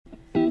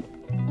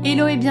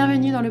Hello et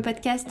bienvenue dans le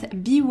podcast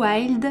Be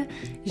Wild.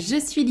 Je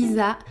suis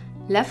Lisa,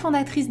 la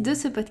fondatrice de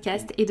ce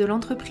podcast et de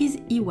l'entreprise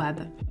eWab.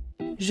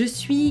 Je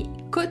suis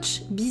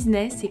coach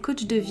business et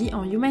coach de vie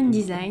en Human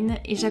Design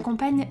et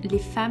j'accompagne les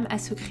femmes à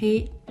se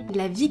créer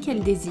la vie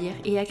qu'elles désirent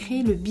et à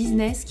créer le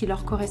business qui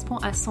leur correspond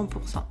à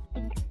 100%.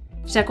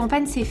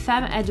 J'accompagne ces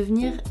femmes à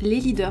devenir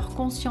les leaders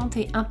conscientes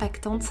et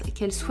impactantes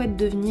qu'elles souhaitent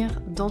devenir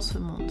dans ce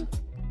monde.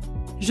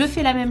 Je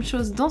fais la même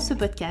chose dans ce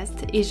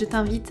podcast et je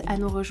t'invite à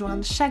nous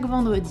rejoindre chaque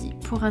vendredi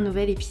pour un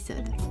nouvel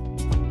épisode.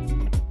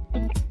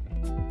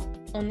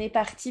 On est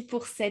parti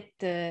pour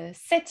cette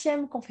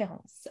 7e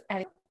conférence.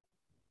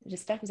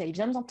 J'espère que vous allez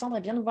bien nous entendre et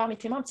bien nous voir.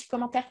 Mettez-moi un petit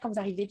commentaire quand vous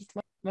arrivez,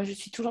 dites-moi. Moi, je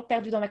suis toujours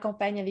perdue dans ma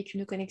campagne avec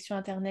une connexion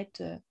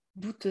Internet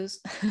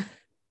douteuse.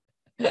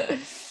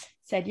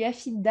 Salut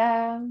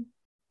Afida.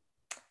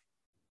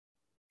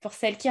 Pour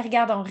celles qui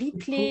regardent en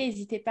replay,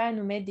 n'hésitez pas à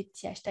nous mettre des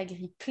petits hashtags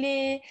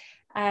replay,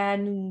 à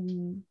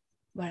nous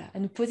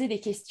poser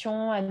des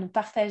questions, à nous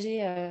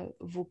partager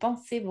vos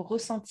pensées, vos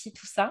ressentis,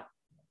 tout ça.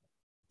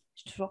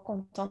 Je suis toujours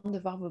contente de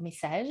voir vos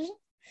messages.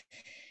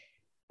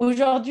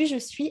 Aujourd'hui, je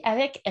suis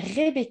avec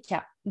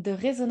Rebecca de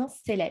Résonance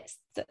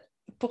Céleste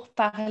pour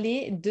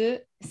parler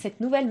de cette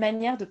nouvelle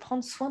manière de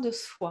prendre soin de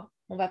soi.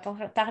 On va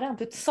parler un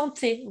peu de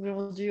santé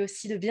aujourd'hui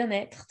aussi, de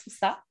bien-être, tout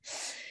ça.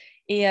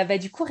 Et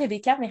du coup,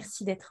 Rebecca,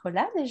 merci d'être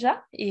là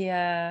déjà. Et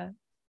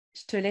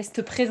je te laisse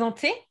te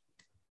présenter.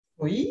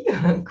 Oui,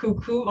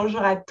 coucou,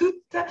 bonjour à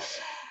toutes.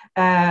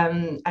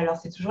 Alors,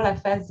 c'est toujours la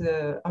phase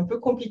un peu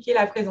compliquée,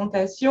 la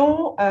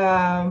présentation,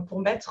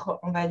 pour mettre,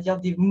 on va dire,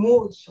 des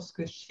mots sur ce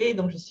que je fais.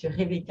 Donc, je suis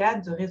Rebecca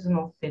de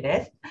Résonance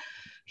Céleste.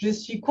 Je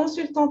suis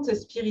consultante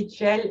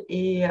spirituelle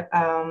et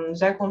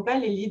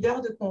j'accompagne les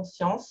leaders de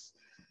conscience,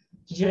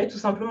 je dirais tout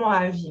simplement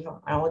à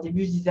vivre. Alors, au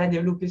début, je disais à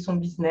développer son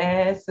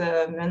business.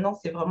 Maintenant,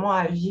 c'est vraiment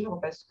à vivre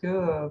parce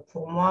que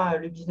pour moi,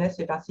 le business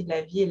fait partie de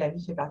la vie et la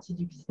vie fait partie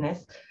du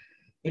business.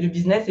 Et le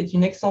business est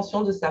une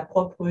extension de sa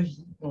propre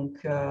vie.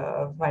 Donc,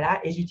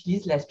 voilà. Et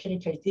j'utilise la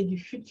spiritualité du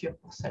futur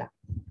pour cela.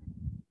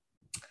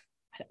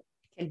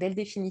 Quelle belle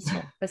définition.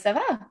 Ça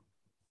va?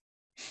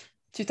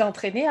 Tu t'es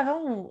entraînée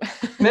avant ou...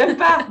 Même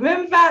pas.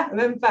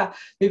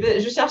 Mais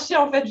je cherchais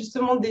en fait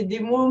justement des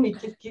mots, mais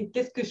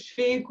qu'est-ce que je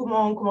fais,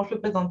 comment je peux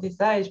présenter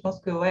ça? Et je pense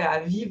que, ouais, à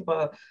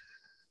vivre,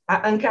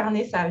 à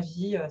incarner sa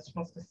vie, je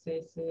pense que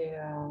c'est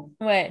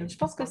Ouais, le je plus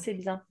pense que simple. c'est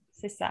bien.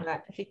 C'est ça,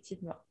 Ouais.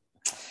 effectivement.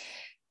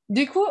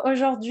 Du coup,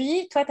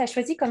 aujourd'hui, toi, tu as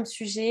choisi comme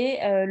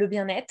sujet le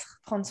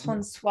bien-être, prendre soin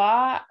de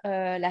soi,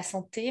 la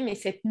santé, mais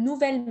cette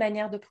nouvelle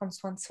manière de prendre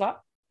soin de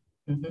soi.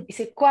 Mhm. Et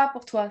c'est quoi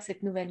pour toi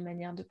cette nouvelle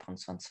manière de prendre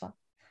soin de soi?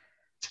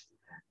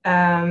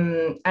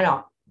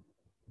 Alors,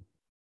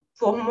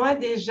 pour moi,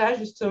 déjà,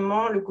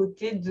 justement, le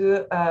côté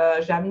de,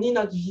 j'ai amené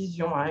notre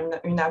vision, hein,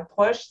 une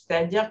approche,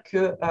 c'est-à-dire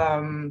que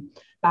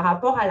par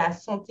rapport à la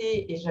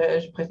santé, et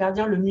je préfère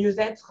dire le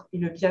mieux-être et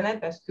le bien-être,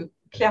 parce que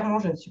clairement,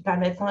 je ne suis pas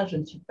médecin, je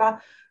ne suis pas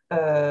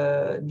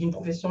d'une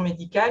profession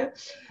médicale.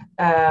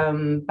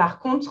 Par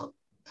contre,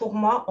 pour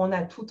moi, on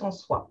a tout en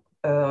soi.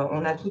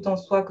 On a tout en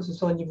soi, que ce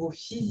soit au niveau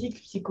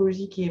physique,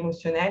 psychologique et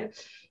émotionnel.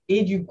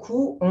 Et du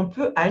coup, on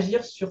peut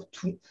agir sur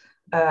tout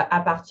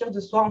à partir de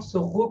soi en se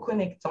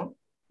reconnectant.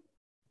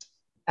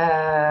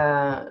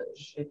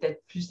 Je vais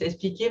peut-être plus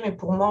expliquer, mais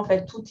pour moi, en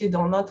fait, tout est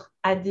dans notre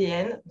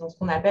ADN, dans ce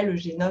qu'on appelle le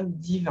génome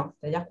divin.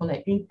 C'est-à-dire qu'on a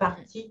une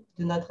partie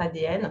de notre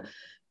ADN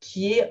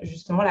qui est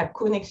justement la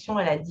connexion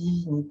à la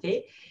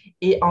divinité.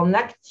 Et en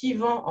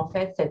activant, en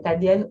fait, cet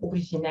ADN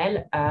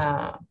originel,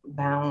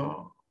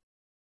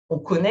 on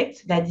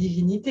connecte la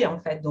divinité, en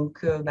fait.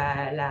 Donc,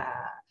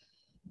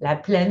 la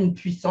pleine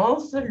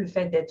puissance, le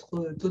fait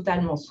d'être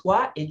totalement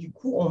soi. Et du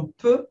coup, on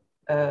peut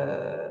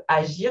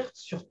agir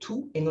sur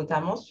tout, et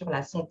notamment sur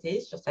la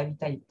santé, sur sa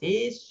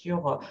vitalité,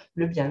 sur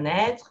le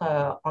bien-être,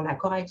 en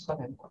accord avec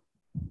soi-même, quoi.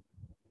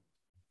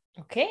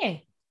 Ok.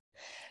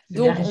 C'est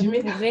bien Donc, on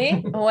résumé.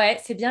 pourrait... Ouais,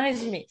 c'est bien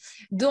résumé.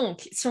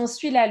 Donc, si on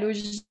suit la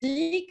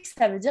logique,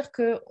 ça veut dire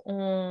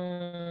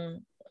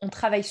qu'on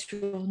travaille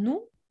sur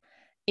nous.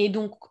 Et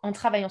donc, en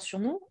travaillant sur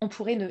nous, on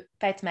pourrait ne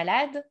pas être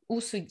malade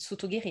ou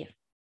s'auto-guérir,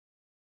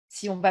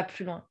 si on va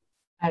plus loin.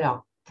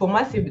 Alors, pour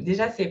moi,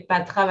 c'est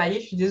pas travailler.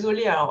 Je suis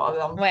désolée. Alors,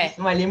 en plus, Ouais.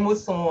 moi, les mots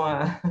sont,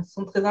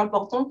 sont très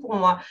importants pour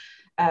moi.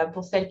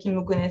 Pour celles qui ne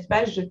me connaissent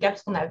pas, je capte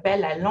ce qu'on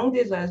appelle la langue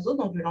des oiseaux,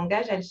 donc le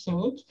langage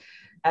alchimique.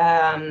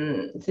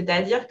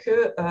 C'est-à-dire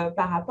que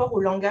par rapport au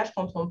langage,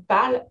 quand on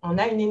parle, on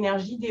a une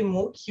énergie des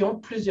mots qui ont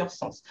plusieurs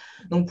sens.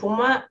 Donc pour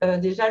moi,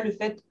 déjà, le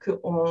fait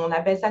qu'on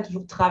appelle ça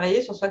toujours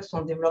travailler sur soi, que ce soit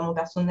en développement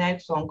personnel,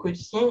 que ce soit en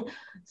coaching,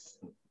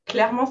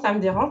 clairement, ça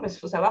me dérange parce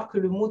qu'il faut savoir que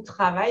le mot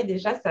travail,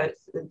 déjà,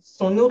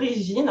 son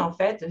origine, en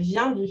fait,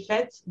 vient du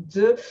fait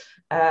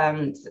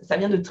ça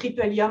vient de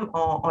tripalium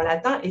en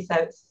latin et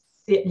ça,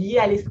 c'est lié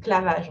à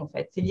l'esclavage, en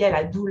fait. C'est lié à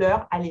la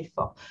douleur, à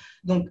l'effort.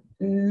 Donc,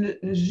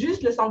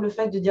 juste le simple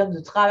fait de dire de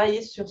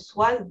travailler sur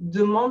soi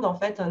demande, en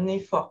fait, un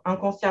effort.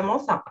 Inconsciemment,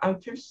 ça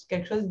impulse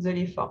quelque chose de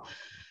l'effort.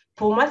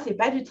 Pour moi, ce n'est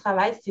pas du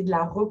travail, c'est de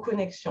la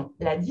reconnexion.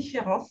 La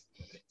différence,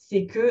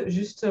 c'est que,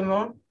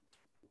 justement,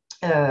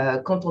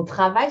 quand on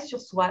travaille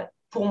sur soi,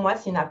 pour moi,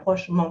 c'est une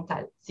approche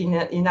mentale. C'est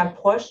une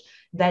approche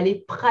d'aller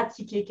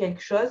pratiquer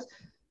quelque chose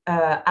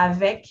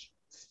avec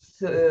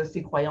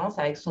ses croyances,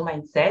 avec son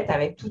mindset,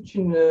 avec toute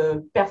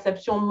une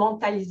perception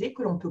mentalisée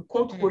que l'on peut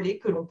contrôler,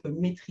 que l'on peut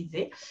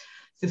maîtriser.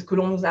 C'est ce que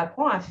l'on nous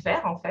apprend à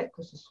faire, en fait,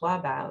 que ce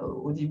soit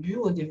au début,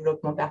 au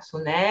développement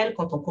personnel,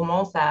 quand on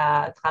commence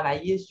à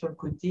travailler sur le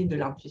côté de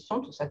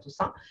l'intuition, tout ça, tout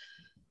ça.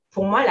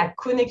 Pour moi, la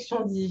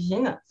connexion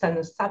divine, ça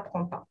ne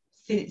s'apprend pas.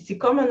 C'est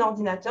comme un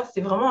ordinateur,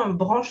 c'est vraiment un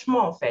branchement,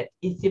 en fait.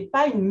 Et ce n'est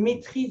pas une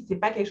maîtrise, ce n'est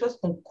pas quelque chose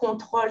qu'on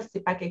contrôle, ce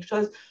n'est pas quelque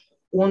chose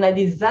où on a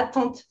des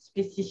attentes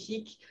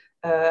spécifiques,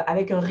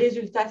 avec un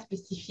résultat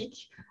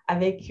spécifique,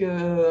 avec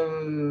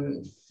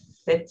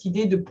cette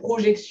idée de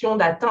projection,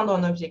 d'atteindre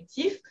un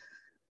objectif.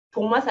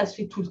 Pour moi, ça se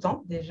fait tout le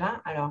temps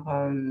déjà. Alors,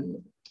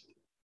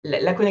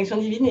 la connexion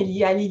divine est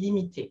liée à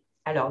l'illimité.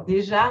 Alors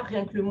déjà,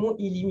 rien que le mot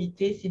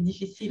illimité, c'est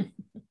difficile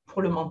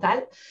pour le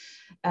mental.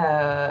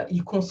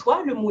 Il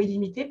conçoit le mot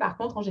illimité. Par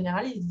contre, en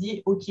général, il se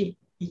dit, OK,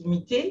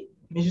 illimité,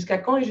 mais jusqu'à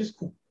quand et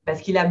jusqu'où?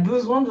 Parce qu'il a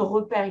besoin de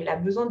repères, il a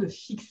besoin de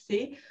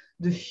fixer,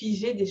 de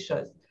figer des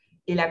choses.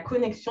 Et la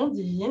connexion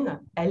divine,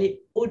 elle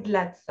est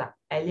au-delà de ça.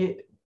 Elle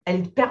est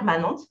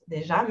permanente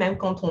déjà, même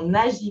quand on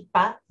n'agit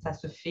pas, ça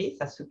se fait,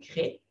 ça se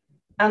crée,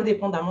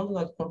 indépendamment de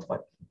notre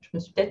contrôle. Je me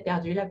suis peut-être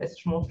perdue là parce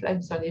que je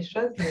m'enflamme sur les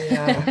choses.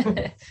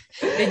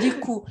 Mais du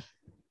coup,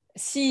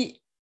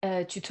 si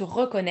tu te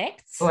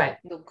reconnectes,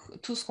 donc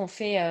tout ce qu'on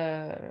fait,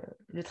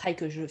 le travail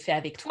que je fais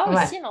avec toi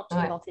aussi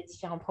dans tes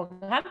différents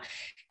programmes,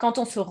 quand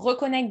on se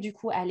reconnecte du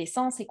coup à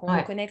l'essence et qu'on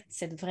reconnecte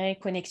cette vraie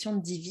connexion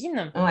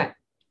divine,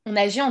 on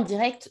agit en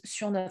direct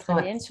sur notre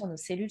ADN, sur nos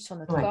cellules, sur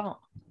notre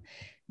corps.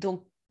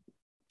 Donc,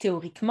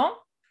 théoriquement,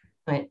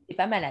 tu n'es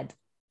pas malade.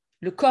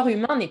 Le corps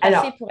humain n'est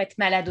pas fait pour être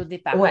malade au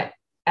départ.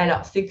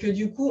 Alors, c'est que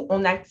du coup,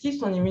 on active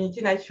son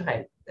immunité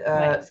naturelle.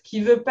 Ce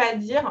qui ne veut pas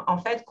dire, en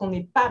fait, qu'on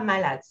n'est pas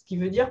malade. Ce qui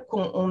veut dire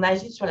qu'on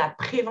agit sur la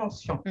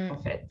prévention, en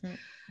fait.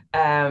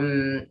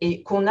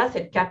 Et qu'on a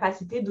cette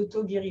capacité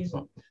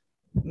d'auto-guérison.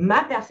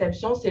 Ma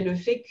perception, c'est le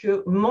fait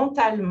que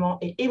mentalement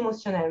et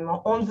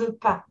émotionnellement, on ne veut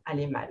pas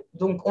aller mal.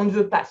 Donc, on ne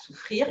veut pas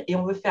souffrir et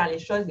on veut faire les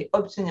choses et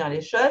obtenir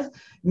les choses,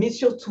 mais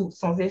surtout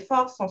sans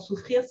effort, sans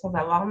souffrir, sans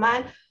avoir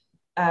mal.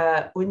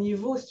 Au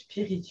niveau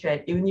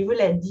spirituel et au niveau de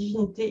la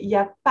divinité, il n'y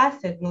a pas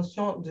cette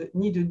notion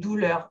ni de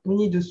douleur,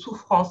 ni de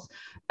souffrance.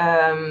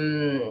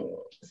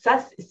 Ça,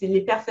 c'est les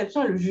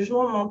perceptions et le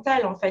jugement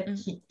mental, en fait,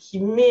 qui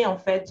met, en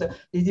fait,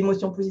 les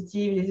émotions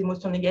positives, les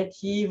émotions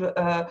négatives,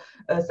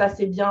 ça,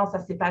 c'est bien, ça,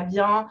 c'est pas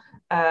bien.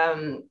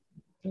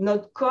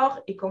 Notre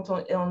corps, et quand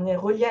on est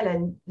relié à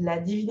la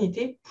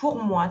divinité, pour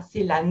moi,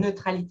 c'est la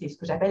neutralité, ce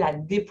que j'appelle la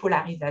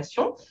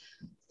dépolarisation.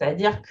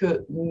 C'est-à-dire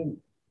que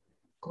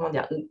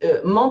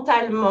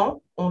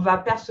mentalement, on va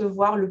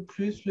percevoir le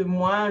plus, le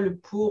moins, le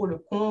pour, le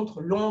contre,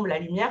 l'ombre, la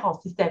lumière en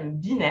système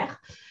binaire.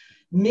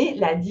 Mais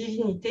la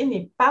divinité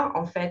n'est pas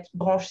en fait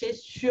branchée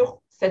sur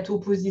cette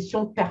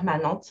opposition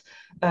permanente.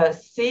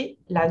 C'est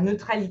la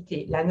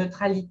neutralité. La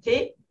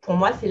neutralité, pour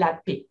moi, c'est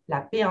la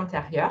paix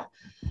intérieure.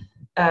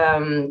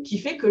 Qui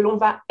fait que l'on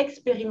va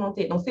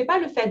expérimenter. Donc, ce n'est pas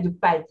le fait de ne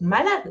pas être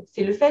malade,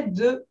 c'est le fait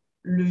de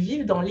le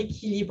vivre dans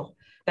l'équilibre.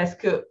 Parce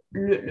que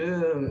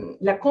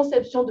la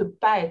conception de ne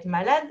pas être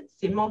malade,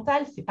 c'est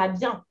mental, c'est pas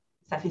bien.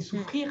 Ça fait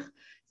souffrir,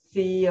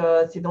 c'est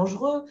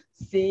dangereux.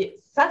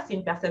 Ça, c'est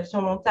une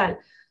perception mentale.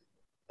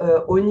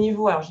 Au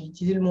niveau, alors j'ai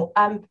utilisé le mot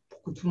âme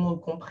pour que tout le monde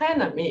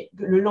comprenne, mais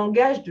le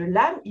langage de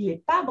l'âme, il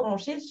n'est pas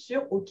branché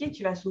sur « OK,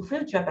 tu vas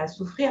souffrir, tu ne vas pas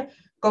souffrir ».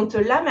 Quand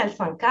l'âme, elle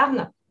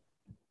s'incarne,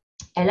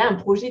 elle a un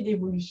projet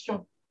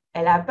d'évolution.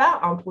 Elle n'a pas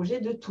un projet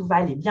de « tout va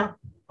aller bien »,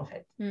 en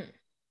fait.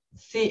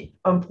 C'est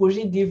un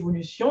projet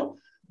d'évolution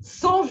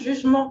sans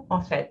jugement,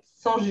 en fait,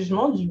 sans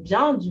jugement du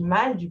bien, du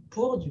mal, du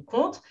pour, du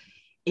contre.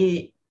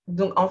 Et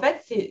donc, en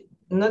fait, c'est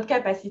notre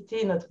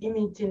capacité, notre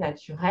immunité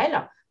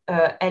naturelle,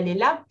 elle est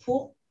là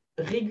pour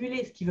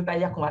réguler, ce qui ne veut pas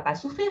dire qu'on ne va pas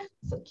souffrir,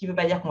 ce qui ne veut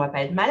pas dire qu'on ne va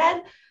pas être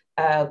malade,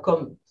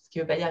 ce qui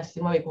ne veut pas dire,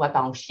 excusez-moi, mais qu'on ne va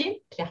pas en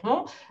chier,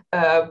 clairement,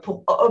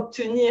 pour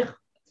obtenir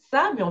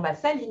ça, mais on va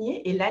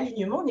s'aligner. Et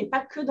l'alignement n'est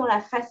pas que dans la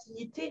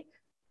facilité.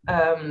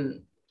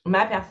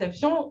 Ma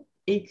perception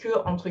et que,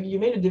 entre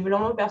guillemets, le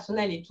développement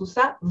personnel et tout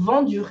ça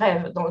vend du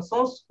rêve, dans le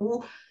sens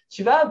où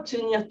tu vas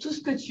obtenir tout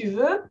ce que tu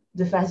veux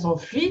de façon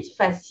fluide,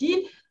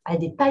 facile, avec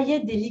des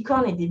paillettes, des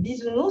licornes et des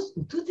bisounours,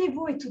 où tout est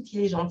beau et tout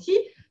il est gentil.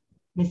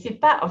 Mais c'est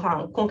pas,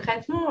 enfin,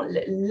 concrètement,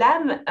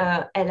 l'âme,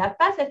 elle n'a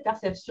pas cette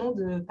perception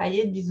de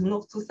paillettes,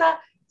 bisounours, tout ça.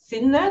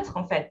 C'est neutre,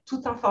 en fait.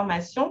 Toute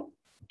information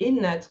est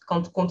neutre.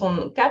 Quand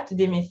on capte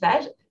des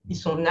messages, ils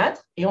sont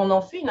neutres et on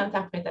en fait une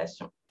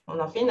interprétation. On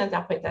en fait une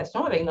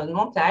interprétation avec notre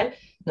mental,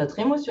 notre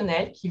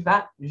émotionnel qui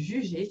va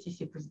juger si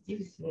c'est positif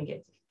ou si c'est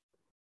négatif.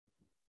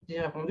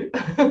 J'ai répondu.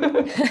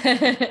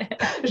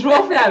 Je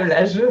m'enflamme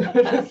là. Je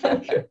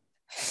sens que...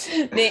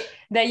 Mais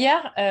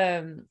d'ailleurs,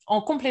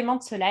 en complément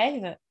de ce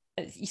live,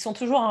 ils sont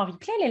toujours en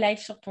replay, les lives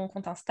sur ton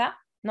compte Insta.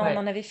 Non, on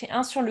en avait fait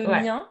un sur le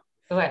mien.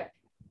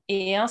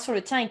 Et un sur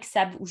le tien avec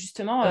Sab, où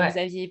justement, vous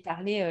aviez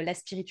parlé la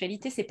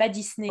spiritualité, c'est pas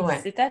Disney,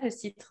 c'est ça le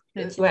titre,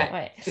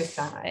 c'est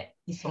ça.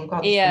 Ils sont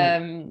encore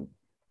disponibles.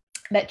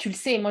 Bah, tu le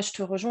sais, moi je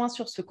te rejoins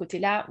sur ce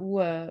côté-là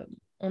où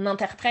on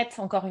interprète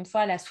encore une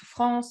fois la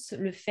souffrance,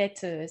 le fait,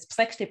 c'est pour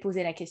ça que je t'ai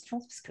posé la question,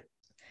 parce que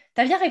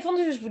tu as bien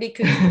répondu, je voulais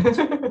que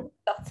tu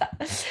sortes ça.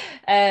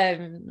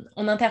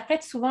 On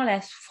interprète souvent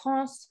la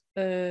souffrance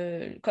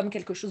comme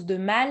quelque chose de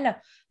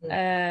mal,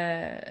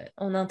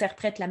 on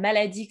interprète la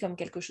maladie comme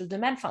quelque chose de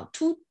mal, enfin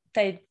tout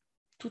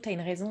a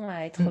une raison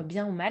à être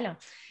bien ou mal.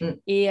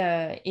 Et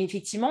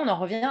effectivement, on en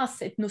revient à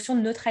cette notion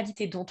de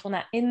neutralité dont on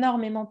a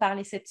énormément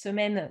parlé cette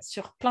semaine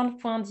sur plein de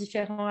points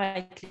différents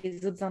avec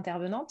les autres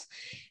intervenantes.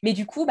 Mais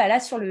du coup, bah là,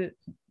 sur le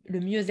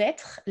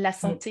mieux-être, la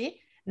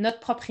santé, notre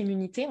propre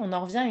immunité, on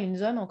en revient à une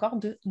zone encore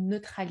de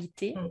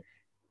neutralité,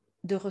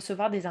 de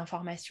recevoir des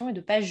informations et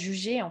de ne pas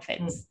juger en fait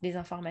des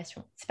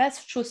informations. C'est pas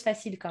chose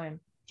facile quand même.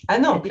 Ah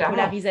non, la clairement.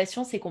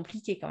 dépolarisation, c'est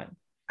compliqué quand même.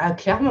 Ah,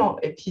 clairement.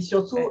 Et puis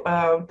surtout,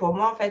 pour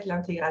moi, en fait,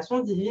 l'intégration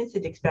divine, c'est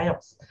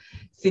l'expérience.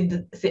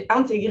 C'est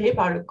intégré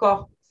par le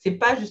corps. C'est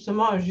pas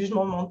justement un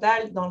jugement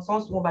mental dans le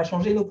sens où on va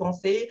changer nos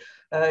pensées.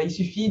 Il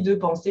suffit de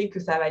penser que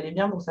ça va aller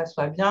bien pour que ça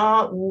soit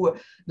bien.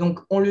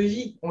 Donc, on le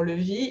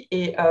vit.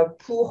 Et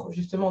pour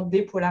justement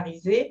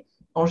dépolariser,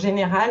 en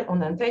général, on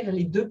intègre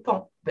les deux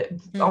pans.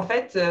 En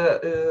fait,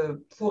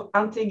 pour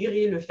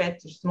intégrer le fait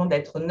justement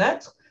d'être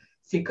neutre,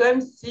 c'est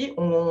comme si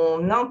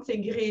on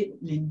intégrait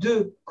les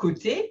deux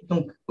côtés,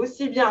 donc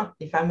aussi bien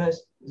les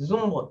fameuses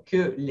ombres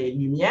que les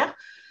lumières.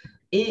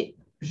 Et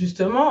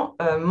justement,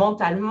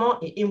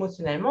 mentalement et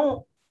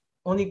émotionnellement,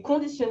 on est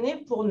conditionné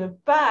pour ne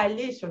pas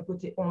aller sur le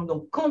côté ombre.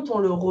 Donc, quand on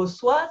le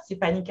reçoit, c'est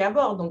panique à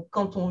bord. Donc,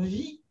 quand on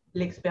vit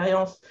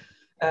l'expérience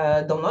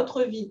dans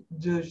notre vie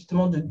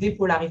justement de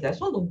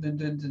dépolarisation, donc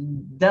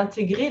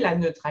d'intégrer la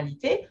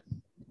neutralité,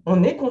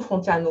 on est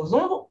confronté à nos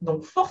ombres,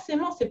 donc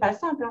forcément, c'est pas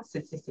simple. Hein.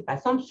 C'est pas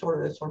simple sur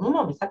le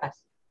moment, mais ça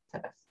passe. Ça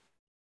passe.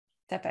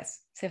 Ça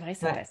passe, c'est vrai,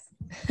 ça passe.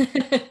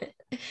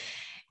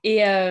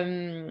 Et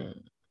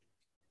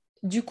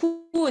du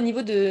coup, au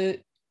niveau de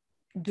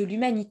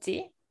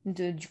l'humanité,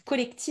 du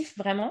collectif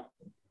vraiment,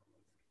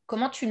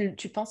 comment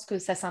tu penses que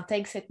ça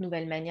s'intègre cette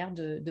nouvelle manière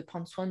de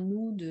prendre soin de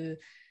nous, de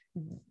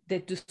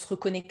se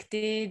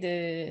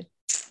reconnecter,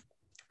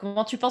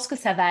 comment tu penses que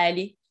ça va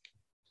aller?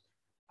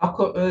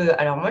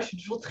 Alors, moi, je suis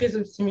toujours très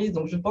optimiste,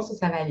 donc je pense que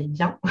ça va aller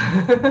bien.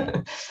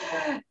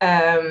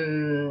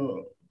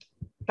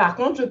 Par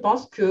contre, je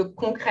pense que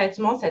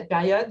concrètement, cette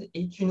période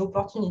est une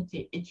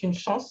opportunité, est une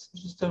chance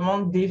justement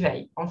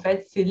d'éveil. En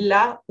fait, c'est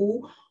là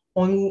où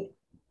on nous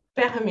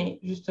permet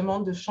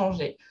justement de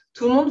changer.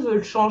 Tout le monde veut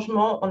le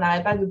changement, on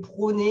n'arrête pas de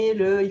prôner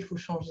il faut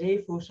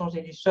changer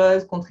les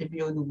choses,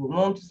 contribuer au nouveau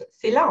monde.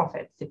 C'est là en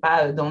fait, c'est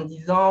pas dans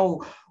 10 ans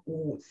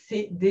ou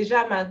c'est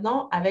déjà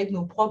maintenant avec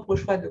nos propres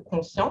choix de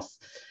conscience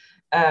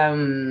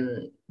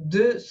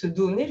de se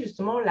donner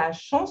justement la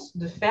chance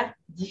de faire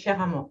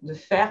différemment, de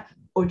faire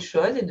autre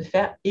chose et de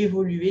faire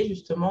évoluer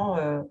justement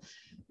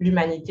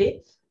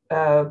l'humanité.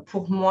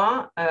 Pour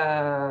moi,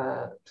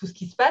 tout ce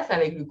qui se passe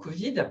avec le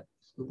Covid,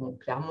 parce que bon,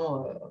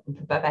 clairement, on ne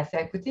peut pas passer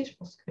à côté, je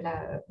pense que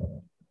là,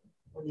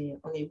 on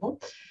est bon.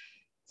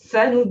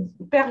 Ça nous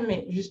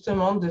permet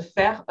justement de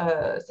faire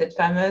cette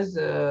fameuse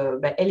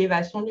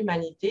élévation de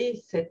l'humanité,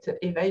 cet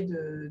éveil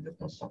de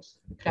conscience,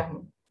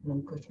 clairement.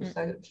 Donc, je trouve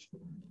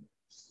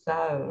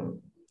ça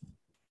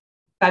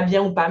pas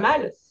bien ou pas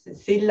mal.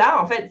 C'est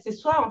là, en fait, c'est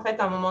soit en fait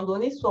à un moment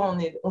donné, soit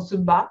on se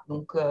bat,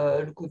 donc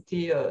le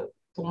côté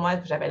pour moi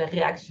que j'appelle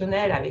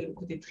réactionnel avec le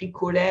côté très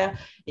colère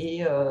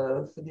et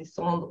faut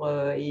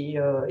descendre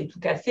et tout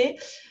casser,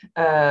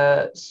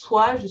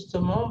 soit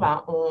justement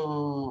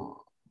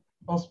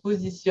on se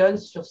positionne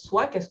sur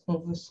soi, qu'est-ce qu'on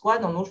veut soi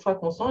dans nos choix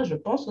conscients. Et je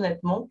pense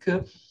honnêtement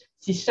que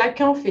si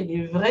chacun fait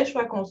des vrais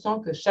choix conscients,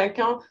 que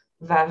chacun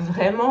va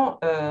vraiment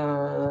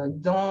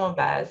dans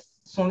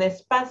son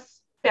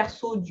espace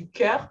perso du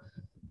cœur,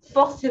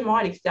 forcément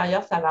à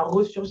l'extérieur, ça va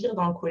ressurgir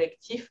dans le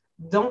collectif,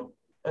 dans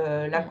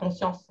la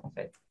conscience en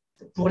fait.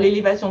 Pour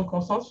l'élévation de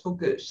conscience, il faut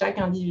que chaque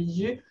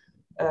individu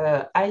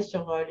aille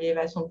sur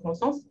l'élévation de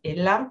conscience. Et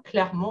là,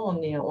 clairement,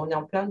 on est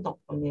en plein dedans.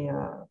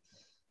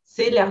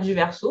 C'est l'ère du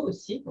Verseau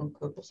aussi. Donc,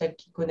 pour celles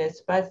qui ne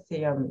connaissent pas,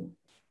 c'est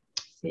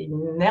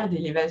une ère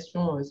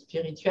d'élévation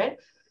spirituelle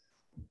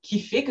qui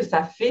fait que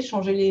ça fait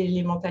changer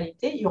les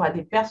mentalités. Il y aura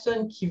des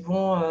personnes qui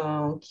vont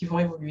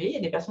évoluer, il y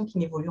a des personnes qui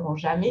n'évolueront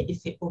jamais et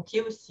c'est OK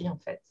aussi, en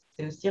fait.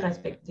 C'est aussi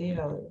respecter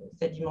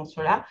cette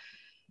dimension-là.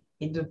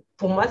 Et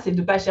pour moi, c'est de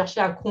ne pas chercher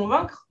à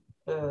convaincre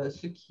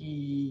ceux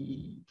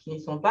qui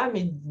n'y sont pas,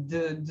 mais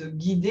de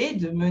guider,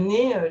 de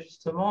mener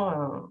justement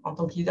en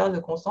tant que leader de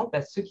conscience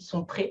ceux qui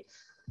sont prêts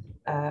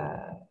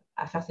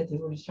à faire cette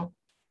évolution.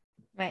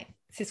 Ouais,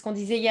 c'est ce qu'on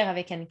disait hier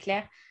avec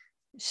Anne-Claire.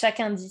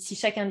 Si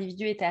chaque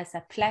individu était à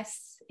sa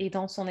place et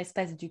dans son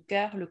espace du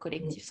cœur, le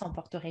collectif s'en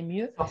porterait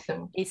mieux.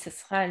 Forcément. Et ce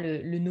sera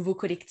le nouveau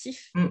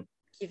collectif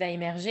qui va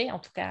émerger. En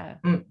tout cas,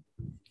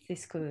 c'est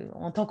ce que,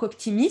 en tant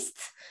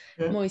qu'optimiste,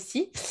 moi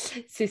aussi,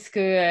 c'est ce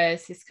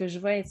que je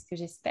vois et ce que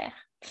j'espère.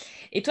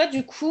 Et toi,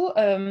 du coup,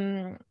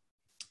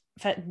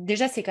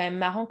 déjà, c'est quand même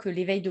marrant que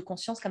l'éveil de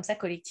conscience comme ça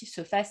collectif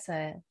se fasse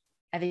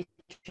avec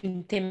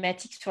une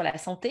thématique sur la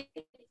santé.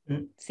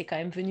 C'est quand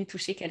même venu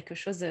toucher quelque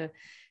chose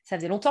ça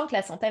faisait longtemps que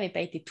la santé n'avait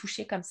pas été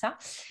touchée comme ça.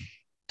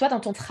 Toi, dans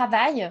ton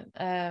travail,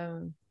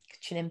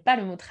 tu n'aimes pas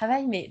le mot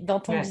travail, mais dans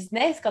ton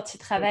business, quand tu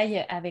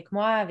travailles avec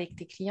moi, avec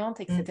tes clientes,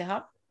 etc.,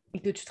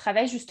 et que tu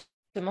travailles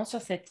justement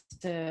sur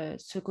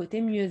ce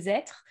côté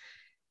mieux-être,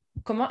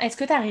 comment est-ce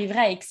que tu arriverais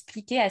à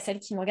expliquer à celles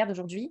qui me regardent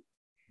aujourd'hui,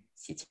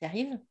 si tu y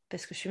arrives,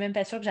 parce que je ne suis même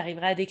pas sûre que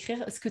j'arriverai à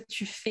décrire ce que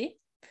tu fais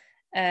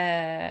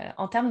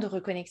en termes de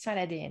reconnexion à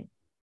l'ADN?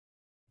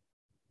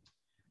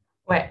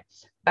 Ouais.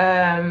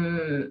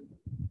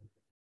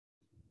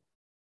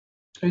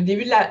 Le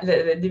début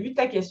de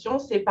ta question,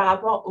 c'est par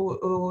rapport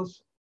au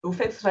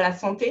fait que ce soit la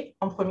santé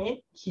en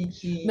premier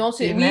qui Non,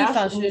 c'est oui, émerge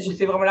enfin, ou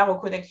c'est vraiment la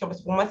reconnexion? Parce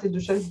que pour moi, c'est deux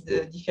choses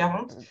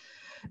différentes.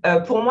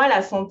 Pour moi,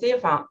 la santé,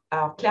 enfin,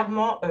 alors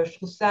clairement, je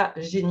trouve ça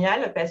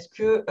génial parce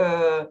que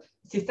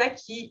c'est ça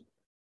qui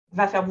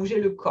va faire bouger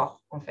le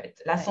corps, en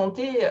fait. La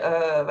santé,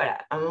 voilà,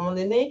 à un moment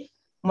donné,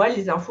 moi,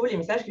 les infos, les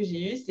messages que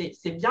j'ai eus,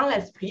 c'est bien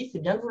l'esprit, c'est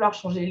bien de vouloir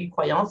changer les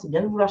croyances, c'est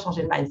bien de vouloir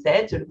changer le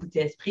mindset, le côté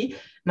esprit.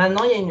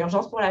 Maintenant, il y a une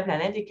urgence pour la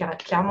planète et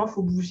clairement, il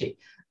faut bouger.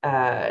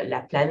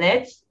 La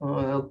planète,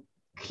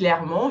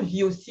 clairement,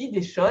 vit aussi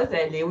des choses.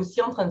 Elle est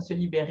aussi en train de se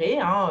libérer.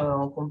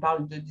 Qu'on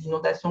parle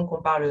d'inondation,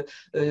 qu'on parle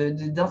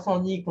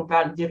d'incendie, qu'on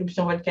parle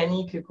d'éruption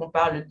volcanique, qu'on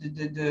parle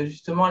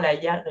justement, là,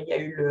 hier, il y a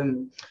eu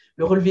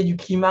le relevé du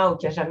climat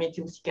qui n'a jamais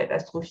été aussi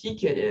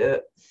catastrophique.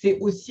 C'est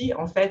aussi,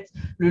 en fait,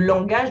 le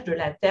langage de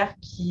la Terre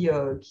qui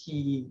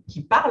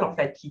parle, en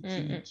fait,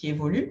 qui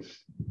évolue.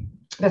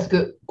 Parce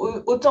que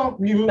autant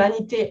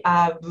l'humanité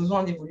a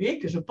besoin d'évoluer,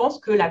 que je pense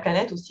que la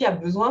planète aussi a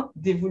besoin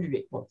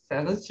d'évoluer. Bon, c'est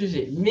un autre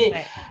sujet. Mais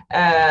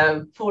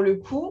pour le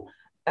coup,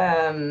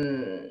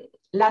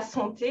 la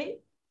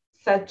santé,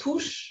 ça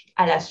touche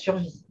à la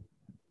survie.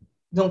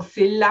 Donc,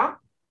 c'est là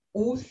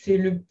où c'est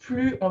le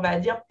plus, on va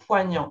dire,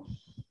 poignant.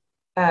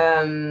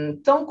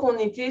 Tant qu'on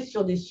était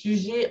sur des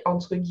sujets,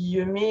 entre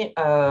guillemets,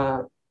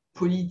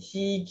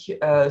 politiques,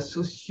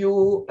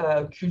 sociaux,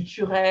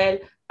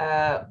 culturels,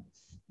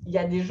 il y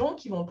a des gens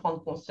qui vont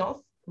prendre conscience,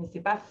 mais ce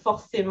n'est pas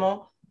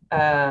forcément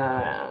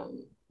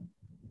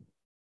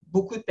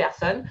beaucoup de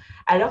personnes.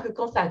 Alors que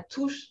quand ça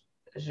touche,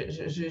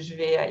 je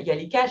vais y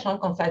aller cash,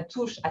 quand ça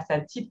touche à sa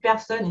petite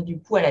personne et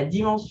du coup à la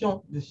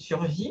dimension de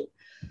survie,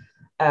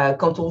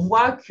 quand on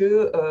voit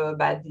que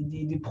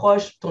des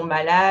proches tombent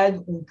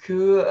malades ou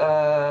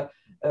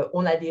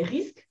qu'on a des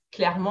risques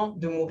clairement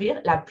de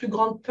mourir, la plus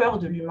grande peur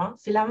de l'humain,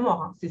 c'est la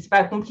mort. C'est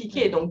pas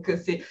compliqué. Donc,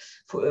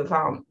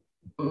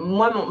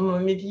 moi,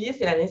 mes piliers,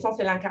 c'est la naissance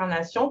et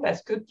l'incarnation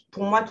parce que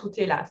pour moi, tout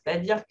est là.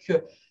 C'est-à-dire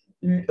que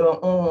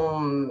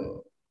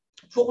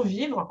pour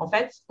vivre, en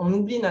fait, on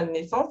oublie notre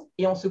naissance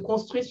et on se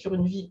construit sur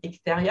une vie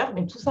extérieure,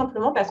 mais tout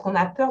simplement parce qu'on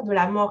a peur de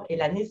la mort. Et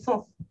la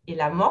naissance et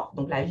la mort,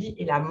 donc la vie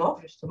et la mort,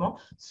 justement,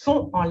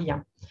 sont en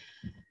lien.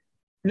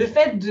 Le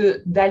fait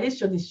d'aller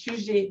sur des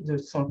sujets de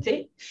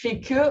santé fait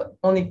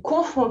qu'on est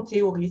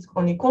confronté au risque,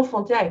 on est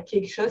confronté à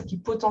quelque chose qui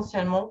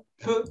potentiellement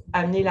peut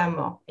amener la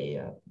mort. Et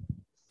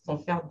sans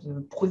faire de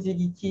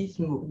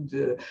prosélytisme ou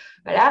de...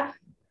 Voilà,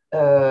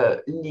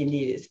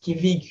 ce qui est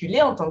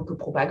véhiculé en tant que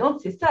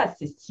propagande, c'est ça,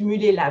 c'est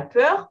stimuler la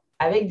peur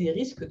avec des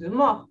risques de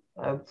mort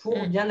pour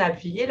bien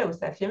appuyer là où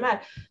ça fait mal.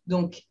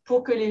 Donc,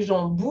 pour que les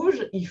gens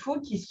bougent, il faut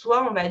qu'ils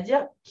soient, on va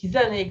dire, qu'ils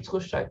aient un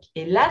électrochoc.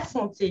 Et la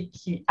santé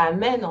qui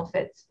amène, en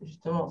fait,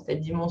 justement, cette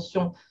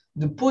dimension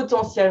de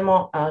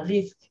potentiellement un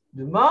risque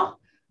de mort,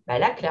 bah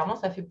là, clairement,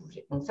 ça fait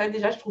bouger. Donc ça,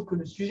 déjà, je trouve que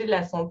le sujet de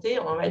la santé,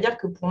 on va dire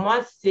que pour moi,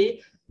 c'est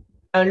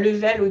un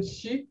level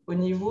au-dessus au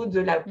niveau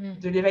de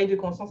l'éveil de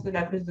conscience et de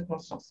la prise de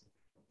conscience.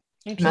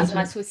 Et puis, ils ont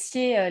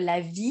associé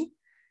la vie,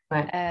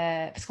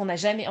 parce qu'on n'a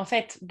jamais, en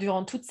fait,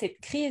 durant toute cette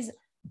crise,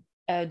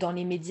 dans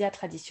les médias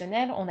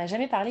traditionnels, on n'a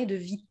jamais parlé de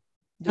vie,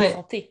 de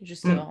santé,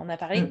 justement. On n'a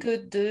parlé que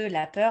de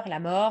la peur,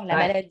 la mort, la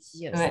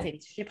maladie. C'était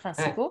les sujets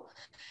principaux.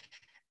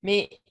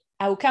 Mais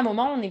à aucun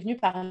moment, on est venu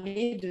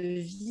parler de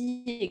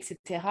vie, etc.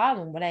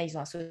 Donc voilà, ils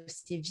ont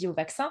associé vie au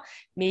vaccin,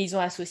 mais ils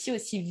ont associé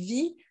aussi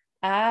vie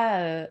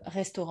à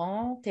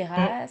restaurant,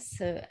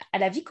 terrasse, à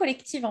la vie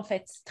collective en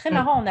fait. C'est très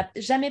marrant, on n'a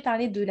jamais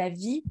parlé de la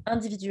vie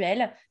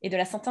individuelle et de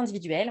la santé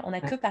individuelle, on n'a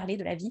que parlé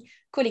de la vie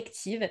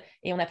collective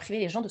et on a privé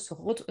les gens de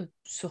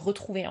se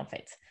retrouver en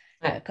fait.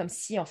 Comme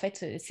si en fait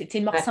c'était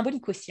une mort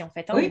symbolique aussi en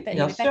fait. Oui, il n'y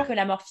avait pas que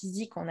la mort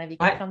physique, on a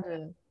vécu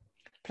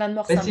plein de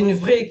morts symboliques. C'est une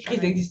vraie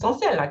crise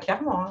existentielle là,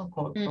 clairement,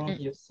 qu'on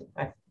vit aussi.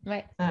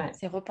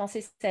 C'est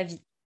repenser sa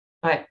vie.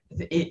 Ouais,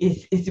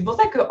 et c'est pour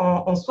ça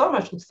qu'en soi, moi,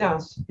 je trouve que c'est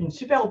une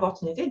super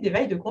opportunité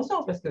d'éveil de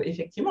conscience parce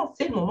qu'effectivement,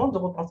 c'est le moment de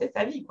repenser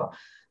sa vie, quoi.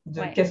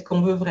 Qu'est-ce qu'on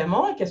veut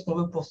vraiment, qu'est-ce qu'on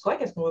veut pour soi,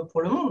 qu'est-ce qu'on veut pour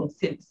le monde. Donc,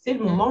 c'est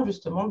le moment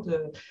justement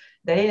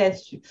d'aller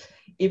là-dessus.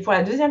 Et pour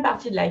la deuxième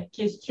partie de la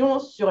question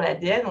sur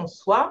l'ADN en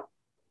soi,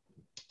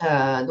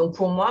 donc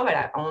pour moi,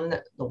 voilà,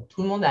 donc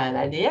tout le monde a un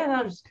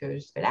ADN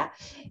jusque-là.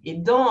 Et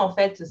dans en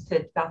fait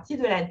cette partie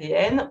de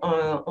l'ADN,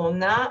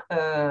 on a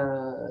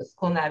ce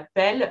qu'on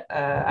appelle,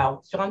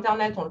 alors sur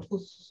Internet, on le trouve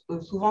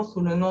souvent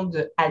sous le nom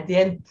de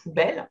ADN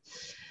poubelle.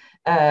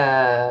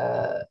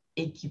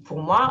 et qui, pour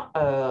moi,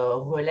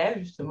 relève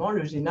justement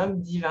le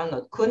génome divin,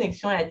 notre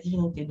connexion à la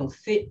divinité. Donc,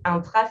 c'est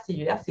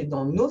intracellulaire, c'est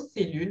dans nos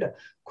cellules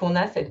qu'on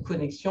a cette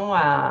connexion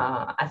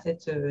à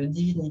cette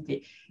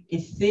divinité. Et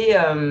c'est,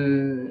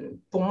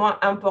 pour moi,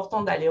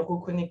 important d'aller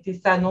reconnecter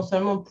ça, non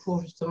seulement pour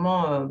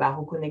justement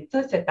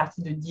reconnecter cette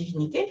partie de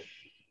divinité,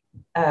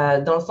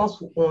 dans le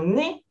sens où on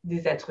est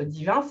des êtres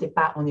divins,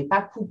 on n'est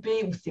pas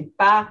coupé ou c'est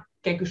pas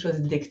quelque chose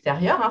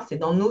d'extérieur, hein, c'est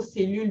dans nos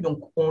cellules,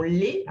 donc on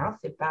l'est, hein,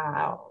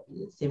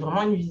 c'est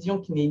vraiment une vision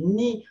qui n'est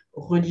ni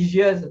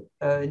religieuse,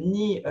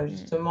 ni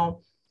justement,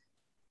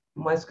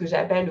 moi, ce que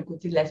j'appelle le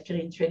côté de la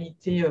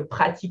spiritualité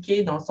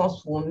pratiquée, dans le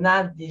sens où on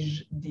a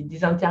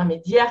des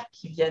intermédiaires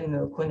qui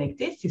viennent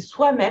connecter, c'est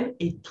soi-même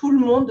et tout le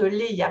monde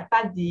l'est. Il n'y a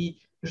pas des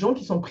gens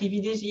qui sont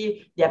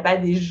privilégiés, il n'y a pas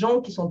des gens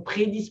qui sont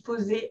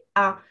prédisposés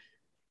à.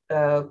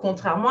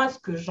 Contrairement à ce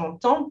que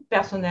j'entends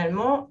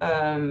personnellement,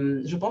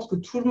 je pense que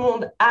tout le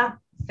monde a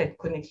cette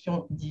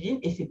connexion divine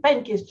et ce n'est pas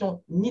une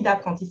question ni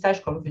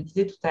d'apprentissage, comme je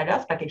disais tout à l'heure,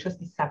 ce n'est pas quelque chose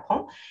qui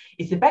s'apprend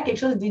et ce n'est pas quelque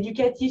chose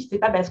d'éducatif, ce n'est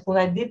pas parce qu'on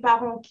a des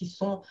parents qui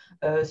sont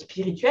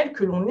spirituels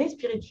que l'on est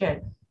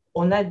spirituel.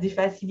 On a des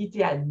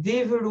facilités à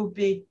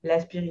développer la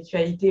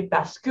spiritualité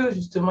parce que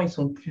justement ils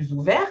sont plus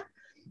ouverts,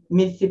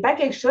 mais ce n'est pas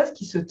quelque chose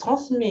qui se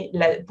transmet.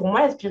 Pour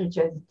moi, la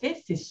spiritualité,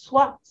 c'est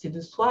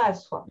de soi à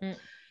soi.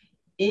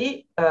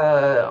 Et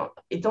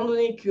étant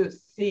donné que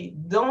c'est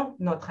dans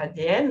notre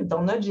ADN,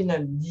 dans notre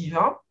génome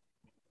divin,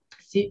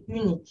 c'est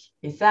unique.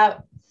 Et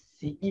ça,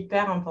 c'est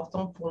hyper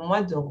important pour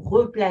moi de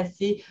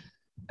replacer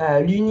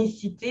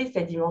l'unicité,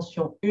 cette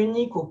dimension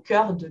unique au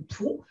cœur de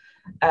tout,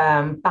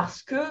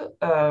 parce que,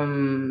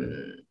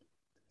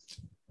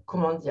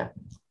 comment dire,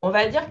 on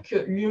va dire que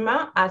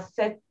l'humain a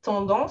cette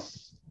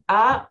tendance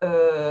à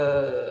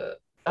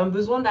un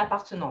besoin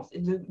d'appartenance et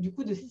du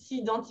coup de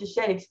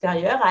s'identifier à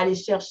l'extérieur, à aller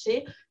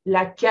chercher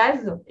la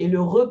case et le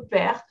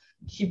repère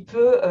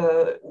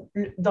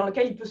dans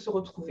lequel il peut se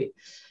retrouver.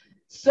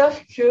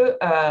 Sauf que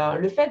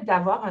le fait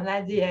d'avoir un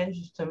ADN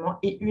justement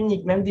est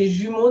unique. Même des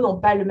jumeaux n'ont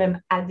pas le même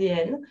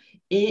ADN.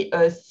 Et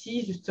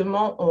si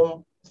justement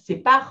on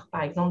sépare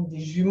par exemple des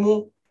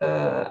jumeaux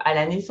à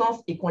la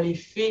naissance et qu'on les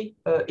fait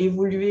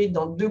évoluer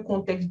dans deux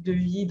contextes de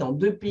vie, dans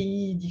deux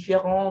pays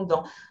différents,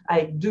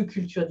 avec deux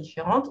cultures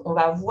différentes, on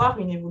va avoir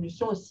une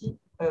évolution aussi,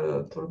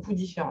 pour le coup,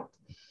 différente.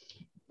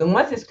 Donc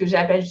moi, c'est ce que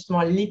j'appelle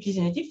justement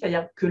l'épigénétique,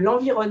 c'est-à-dire que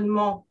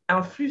l'environnement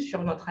influe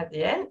sur notre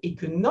ADN et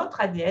que notre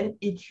ADN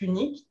est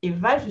unique et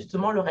va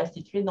justement le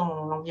restituer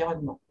dans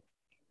l'environnement.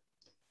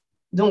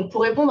 Donc,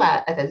 pour répondre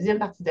à ta deuxième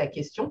partie de la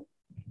question,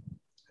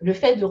 le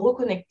fait de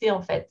reconnecter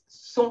en fait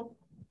son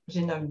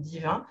génome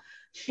divin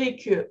fait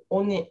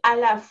qu'on est à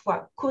la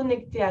fois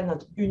connecté à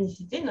notre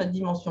unicité, notre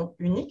dimension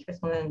unique, parce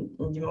qu'on a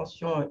une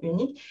dimension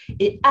unique,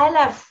 et à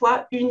la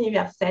fois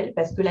universelle,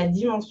 parce que la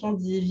dimension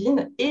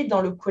divine est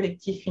dans le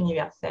collectif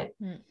universel.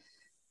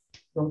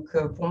 Donc,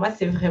 pour moi,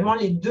 c'est vraiment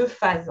les deux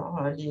phases,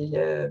 hein,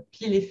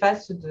 pile et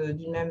face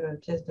d'une même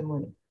pièce de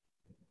monnaie.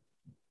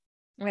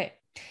 Ouais.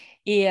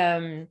 Et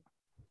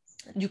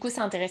du coup,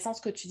 c'est intéressant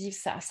ce que tu dis,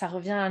 ça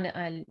revient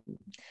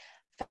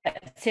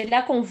c'est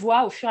là qu'on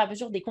voit au fur et à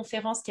mesure des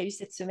conférences qu'il y a eu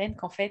cette semaine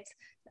qu'en fait,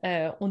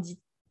 on dit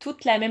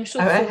toute la même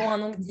chose selon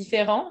un angle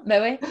différent. Bah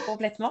ouais,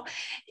 complètement.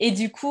 Et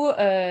du coup, on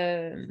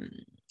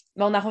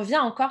en revient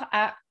encore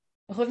à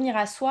revenir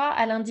à soi,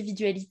 à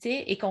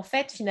l'individualité, et qu'en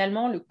fait,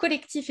 finalement, le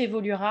collectif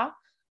évoluera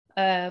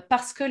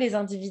parce que les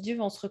individus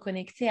vont se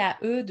reconnecter à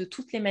eux de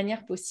toutes les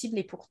manières possibles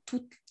et pour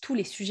tous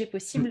les sujets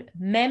possibles,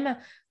 même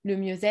le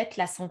mieux-être,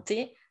 la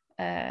santé,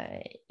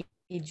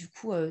 et du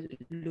coup,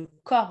 le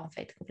corps, en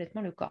fait,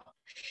 complètement le corps.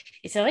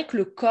 Et c'est vrai que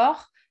le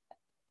corps,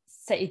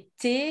 ça a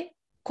été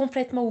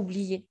complètement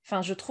oublié.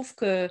 Enfin, je trouve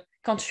que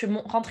quand je suis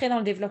rentrée dans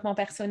le développement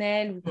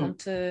personnel ou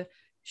quand je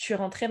suis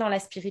rentrée dans la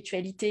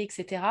spiritualité,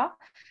 etc.,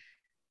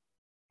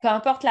 peu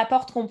importe la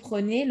porte qu'on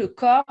prenait, le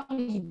corps,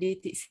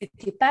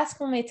 c'était pas ce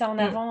qu'on mettait en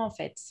avant, en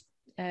fait.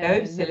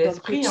 Oui, c'est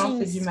l'esprit, coaching,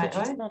 c'est du ce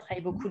que tu dis, on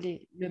travaille beaucoup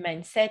le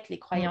mindset, les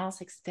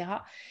croyances, etc.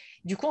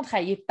 Du coup, on ne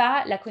travaillait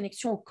pas la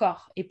connexion au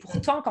corps. Et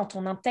pourtant, quand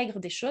on intègre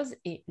des choses,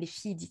 et les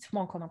filles,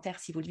 dites-moi en commentaire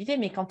si vous le vivez,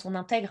 mais quand on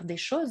intègre des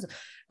choses,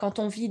 quand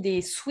on vit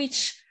des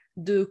switches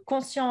de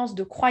conscience,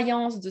 de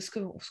croyance, de ce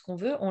qu'on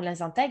veut, on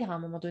les intègre à un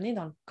moment donné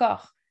dans le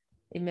corps.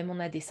 Et même on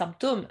a des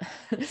symptômes,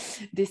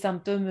 des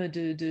symptômes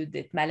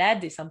d'être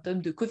malade, des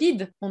symptômes de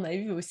Covid. On a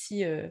eu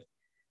aussi,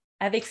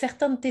 avec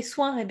certains de tes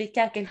soins,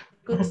 Rebecca, quelques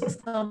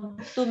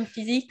symptômes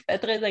physiques pas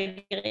très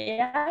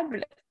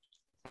agréables.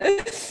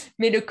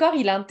 Mais le corps,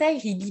 il intègre,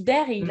 il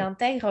libère et il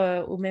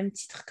intègre au même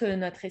titre que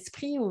notre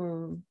esprit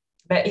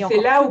et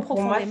encore là plus où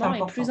pour moi, profondément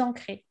et plus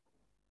ancré.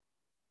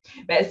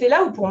 C'est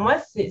là où pour moi,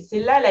 c'est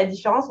là la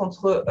différence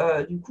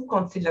entre du coup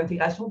quand c'est de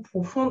l'intégration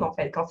profonde en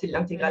fait, quand c'est de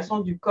l'intégration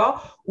du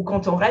corps ou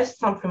quand on reste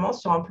simplement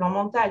sur un plan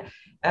mental.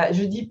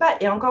 Je dis pas,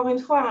 et encore une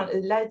fois, hein,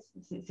 là,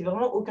 c'est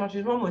vraiment aucun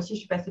jugement. Moi aussi, je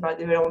suis passée par le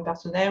développement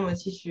personnel, moi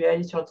aussi, je suis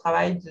allée sur le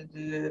travail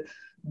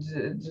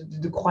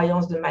de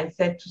croyances, de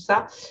mindset, tout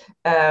ça.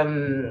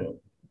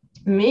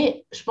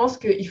 Mais je pense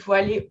qu'il faut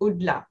aller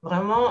au-delà.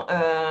 Vraiment,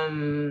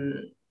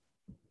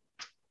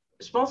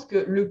 je pense que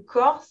le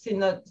corps, c'est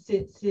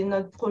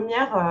notre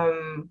première...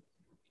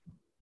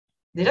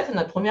 déjà, c'est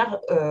notre première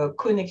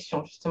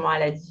connexion justement à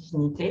la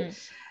divinité.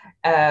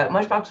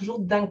 Moi, je parle toujours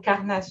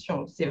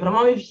d'incarnation. C'est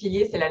vraiment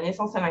affilié, c'est la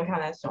naissance à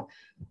l'incarnation.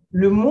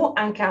 Le mot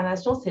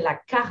incarnation, c'est la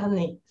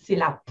carnée, c'est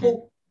la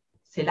peau.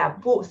 C'est la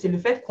peau, c'est le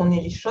fait qu'on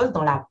ait les choses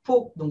dans la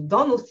peau, donc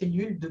dans nos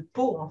cellules de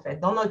peau, en fait,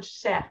 dans notre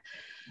chair.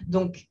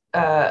 Donc,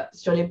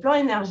 sur les plans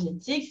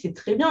énergétiques, c'est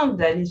très bien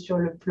d'aller sur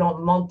le plan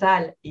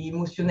mental et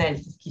émotionnel.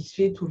 C'est ce qui se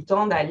fait tout le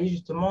temps, d'aller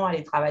justement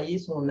aller travailler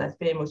son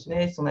aspect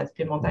émotionnel, son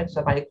aspect mental, que ce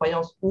soit par les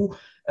croyances ou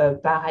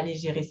par aller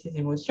gérer ses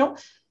émotions.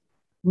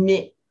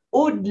 Mais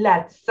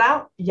au-delà de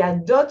ça, il y a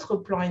d'autres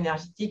plans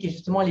énergétiques et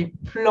justement les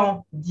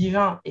plans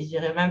divins, et je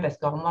dirais même, parce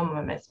que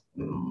moi,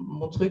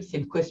 mon truc, c'est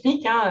le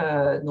cosmique,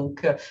 hein,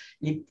 donc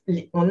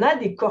on a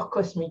des corps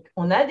cosmiques,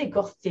 on a des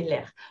corps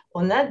stellaires,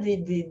 on a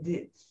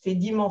ces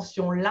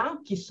dimensions-là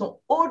qui sont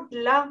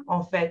au-delà,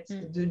 en fait,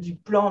 du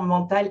plan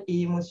mental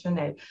et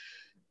émotionnel.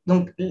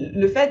 Donc,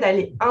 le fait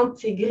d'aller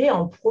intégrer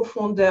en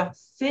profondeur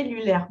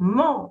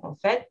cellulairement, en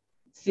fait,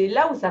 c'est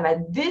là où ça va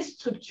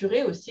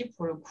déstructurer aussi,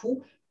 pour le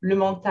coup, le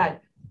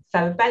mental.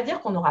 Ça ne veut pas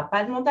dire qu'on n'aura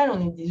pas de mental,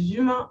 on est des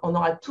humains, on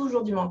aura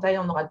toujours du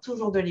mental, on aura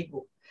toujours de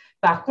l'ego.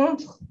 Par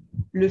contre,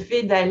 le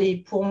fait d'aller,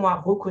 pour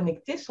moi,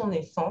 reconnecter son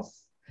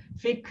essence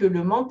fait que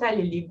le mental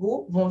et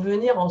l'ego vont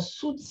venir en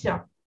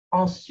soutien,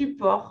 en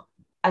support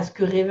à ce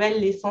que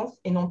révèle l'essence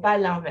et non pas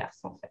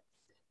l'inverse, en fait.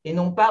 Et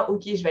non pas,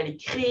 OK, je vais aller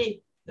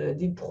créer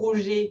des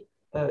projets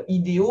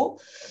idéaux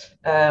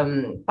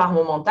par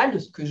mon mental de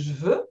ce que je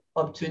veux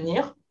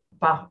obtenir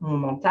par mon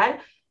mental,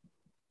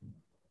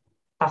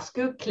 parce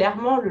que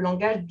clairement, le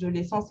langage de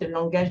l'essence et le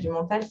langage du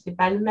mental, ce n'est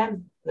pas le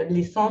même.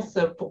 L'essence,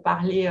 pour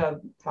parler,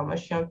 moi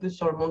je suis un peu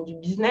sur le monde du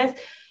business,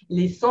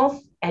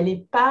 l'essence, elle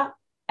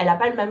n'a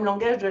pas le même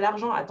langage de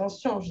l'argent.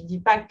 Attention, je ne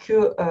dis pas qu'il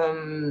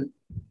ne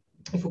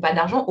faut pas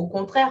d'argent, au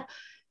contraire,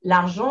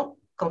 l'argent,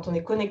 quand on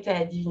est connecté à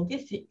la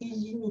divinité, c'est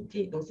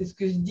illimité. Donc c'est ce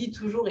que je dis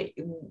toujours, et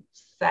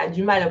ça a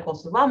du mal à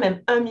concevoir,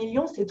 même 1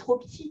 million, c'est trop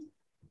petit.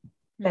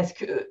 Parce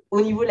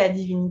qu'au niveau de la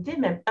divinité,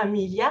 même 1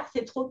 milliard,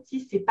 c'est trop petit,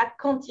 ce n'est pas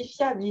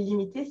quantifiable.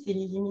 L'illimité, c'est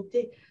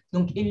l'illimité.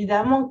 Donc,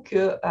 évidemment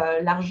que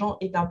l'argent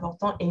est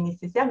important et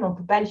nécessaire, mais on ne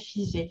peut pas le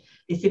figer.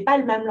 Et ce n'est pas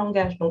le même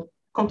langage. Donc,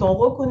 quand on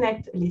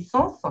reconnecte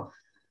l'essence,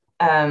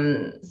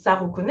 ça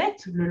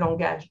reconnecte le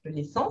langage de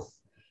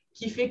l'essence,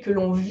 qui fait que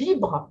l'on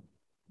vibre,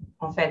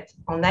 en fait,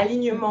 en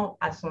alignement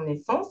à son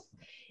essence.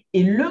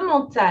 Et le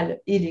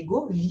mental et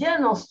l'ego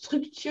viennent en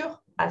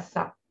structure à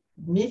ça.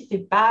 Mais ce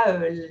n'est pas...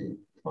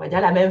 on va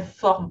dire, la même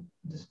forme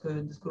de ce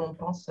que l'on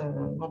pense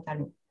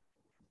mentalement.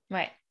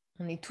 Ouais,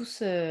 on est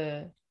tous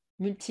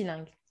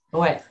multilingues.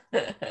 Ouais,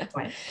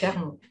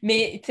 clairement.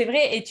 Mais c'est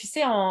vrai, et tu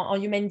sais, en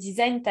Human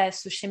Design, tu as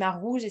ce schéma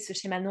rouge et ce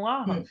schéma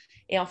noir.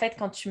 Et en fait,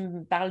 quand tu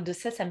me parles de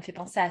ça, ça me fait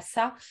penser à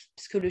ça,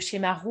 puisque le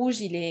schéma rouge,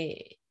 il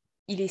est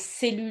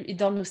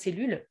dans nos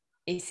cellules,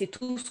 et c'est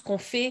tout ce qu'on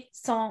fait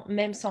sans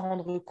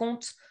rendre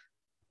compte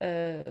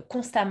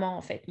constamment,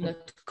 en fait.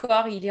 Notre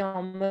corps, il est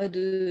en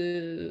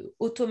mode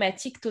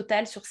automatique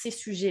total sur ces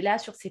sujets-là,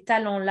 sur ces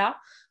talents-là.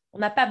 On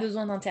n'a pas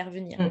besoin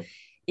d'intervenir.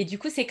 Et du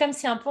coup, c'est comme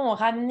si un peu on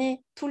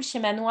ramenait tout le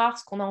schéma noir,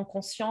 ce qu'on a en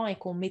conscient et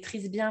qu'on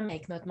maîtrise bien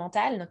avec notre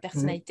mental, notre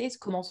personnalité,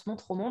 comment on se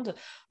montre au monde,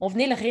 on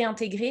venait le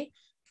réintégrer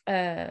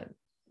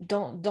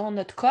dans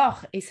notre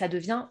corps, et ça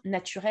devient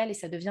naturel et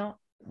ça devient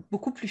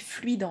beaucoup plus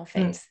fluide, en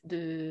fait,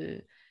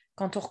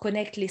 quand on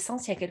reconnecte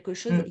l'essence, il y a quelque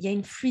chose, il y a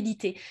une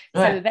fluidité.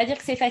 Ça ne veut pas dire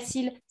que c'est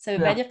facile, ça ne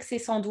veut pas dire que c'est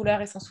sans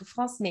douleur et sans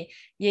souffrance, mais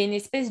il y a une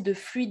espèce de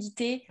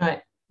fluidité,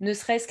 ne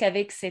serait-ce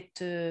qu'avec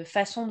cette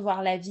façon de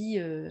voir la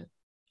vie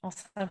en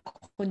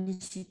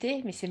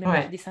synchronicité, mais c'est même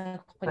pas des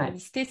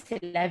synchronicités,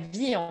 c'est la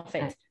vie, en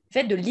fait. Le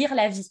fait de lire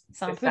la vie,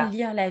 c'est un peu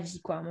lire la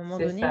vie, quoi. À un moment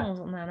donné,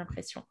 on a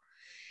l'impression.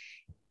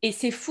 Et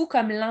c'est fou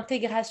comme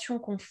l'intégration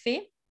qu'on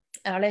fait.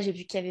 Alors là, j'ai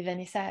vu qu'il y avait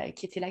Vanessa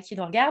qui était là, qui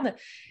nous regarde.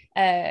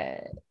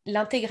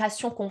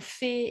 L'intégration qu'on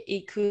fait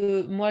et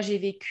que moi, j'ai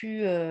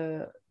vécu,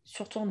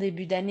 surtout en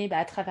début d'année,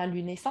 à travers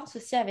l'UNESCENCE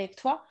aussi avec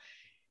toi,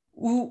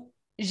 où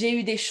j'ai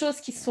eu des choses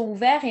qui se sont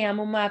ouvertes et un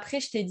moment après,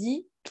 je t'ai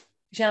dit,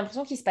 j'ai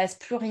l'impression qu'il ne se passe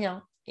plus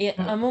rien. Et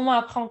un moment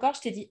après encore,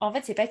 je t'ai dit, en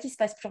fait, c'est pas qu'il ne se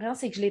passe plus rien,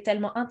 c'est que je l'ai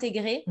tellement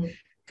intégré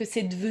que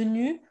c'est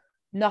devenu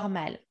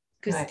normal,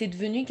 que c'était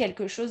devenu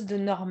quelque chose de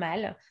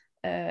normal.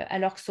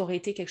 Alors que ça aurait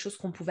été quelque chose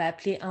qu'on pouvait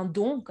appeler un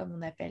don, comme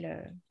on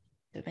appelle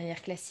de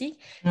manière classique.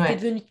 C'était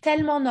devenu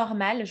tellement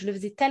normal, je le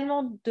faisais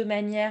tellement de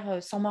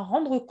manière sans m'en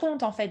rendre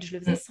compte, en fait, je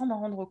le faisais sans m'en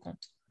rendre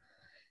compte.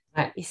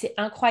 Et c'est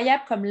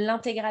incroyable comme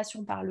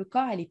l'intégration par le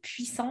corps, elle est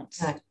puissante.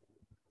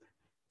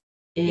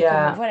 Et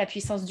comme on voit la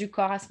puissance du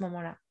corps à ce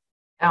moment-là.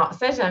 Alors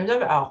ça, j'aime bien.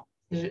 Alors,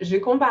 je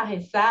vais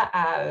comparer ça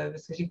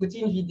parce que j'ai écouté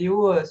une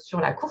vidéo sur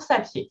la course à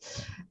pied.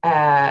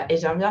 Et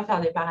j'aime bien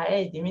faire des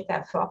parallèles et des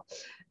métaphores.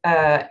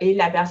 Et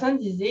la personne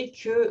disait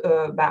que,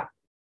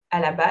 à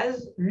la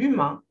base,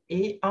 l'humain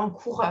est un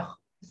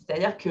coureur.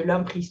 C'est-à-dire que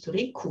l'homme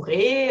préhistorique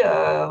courait,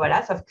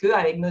 voilà, sauf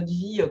qu'avec notre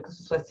vie, que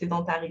ce soit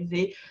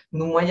sédentarisée,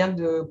 nos moyens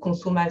de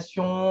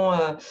consommation,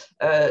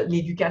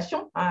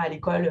 l'éducation, à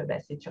l'école,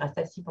 tu restes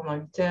assis pendant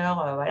 8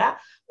 heures, voilà,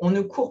 on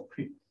ne court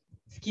plus.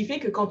 Ce qui fait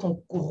que quand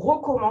on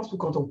recommence ou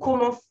quand on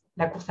commence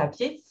la course à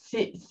pied,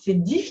 c'est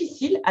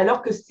difficile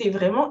alors que c'est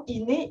vraiment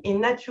inné et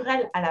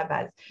naturel à la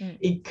base.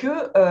 Et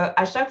que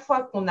à chaque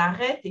fois qu'on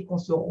arrête et qu'on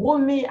se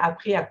remet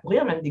après à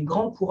courir, même des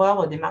grands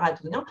coureurs, des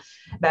marathoniens,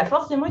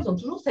 forcément, ils ont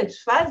toujours cette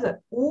phase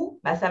où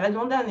ça va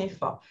demander un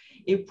effort.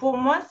 Et pour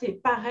moi, c'est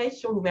pareil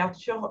sur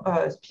l'ouverture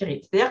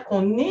spirit. C'est-à-dire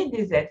qu'on est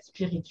des êtres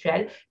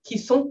spirituels qui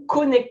sont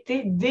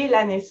connectés dès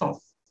la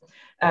naissance.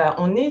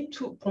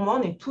 Pour moi,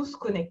 on est tous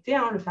connectés.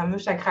 Le fameux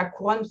chakra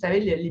couronne, vous savez,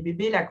 les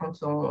bébés, là,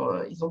 quand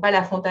ils n'ont pas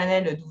la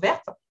fontanelle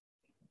ouverte,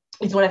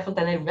 ils ont la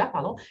fontanelle ouverte,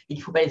 pardon, et il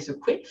ne faut pas les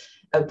secouer.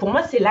 Pour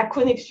moi, c'est la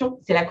connexion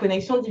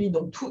divine.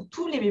 Donc,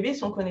 tous les bébés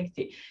sont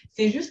connectés.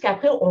 C'est juste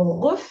qu'après, on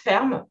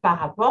referme par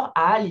rapport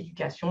à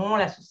l'éducation,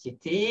 la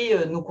société,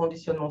 nos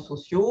conditionnements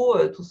sociaux,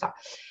 tout ça.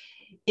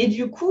 Et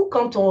du coup,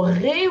 quand on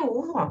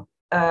réouvre,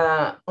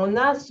 on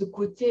a ce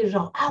côté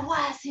genre « Ah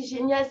ouais, c'est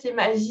génial, c'est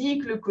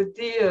magique », le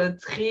côté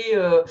très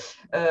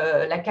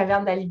la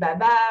caverne d'Ali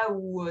Baba,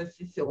 où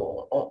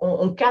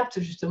on capte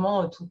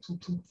justement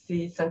toutes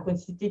ces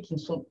synchronicités qui ne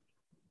sont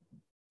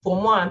pour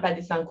moi pas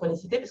des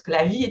synchronicités, parce que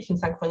la vie est une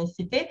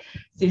synchronicité,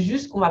 c'est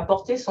juste qu'on va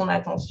porter son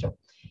attention.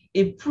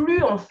 Et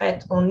plus en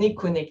fait on est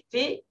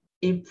connecté,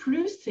 et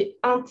plus c'est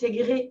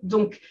intégré.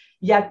 Donc,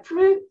 il n'y a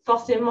plus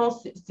forcément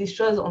ces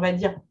choses, on va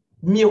dire,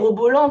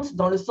 mirobolante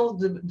dans le sens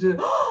de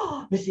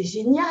oh, mais c'est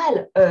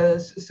génial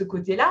ce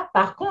côté-là.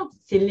 Par contre,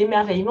 c'est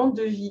l'émerveillement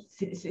de vie.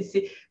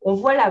 On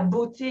voit la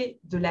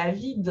beauté de la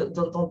vie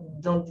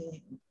dans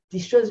des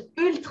choses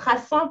ultra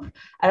simples.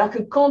 Alors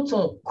que quand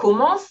on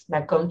commence,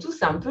 comme tout,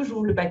 c'est un peu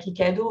j'ouvre le paquet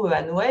cadeau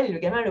à Noël et le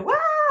gamin le waouh,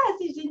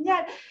 c'est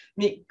génial.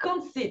 Mais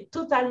quand c'est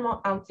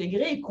totalement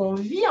intégré et qu'on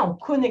vit en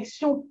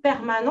connexion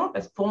permanente,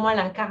 parce que pour moi,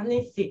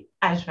 l'incarné, c'est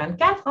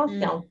H24,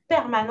 c'est en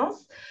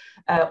permanence.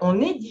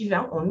 On est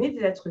divin, on est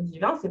des êtres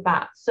divins. Ce n'est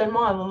pas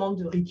seulement un moment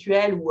de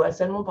rituel ou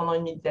seulement pendant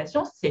une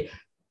méditation, c'est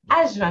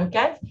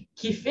H24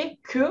 qui fait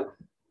que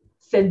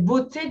cette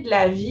beauté de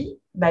la vie,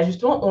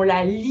 justement, on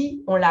la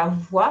lit, on la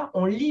voit,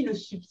 on lit le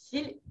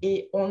subtil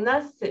et on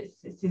a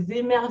ces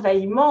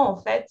émerveillements, en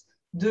fait,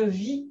 de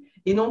vie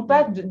et non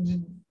pas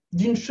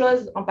d'une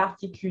chose en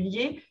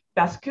particulier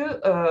parce que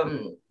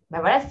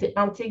voilà, c'est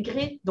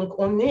intégré. Donc,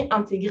 on est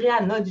intégré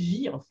à notre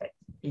vie, en fait.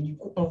 Et du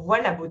coup, on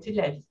voit la beauté de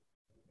la vie.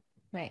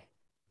 Ouais.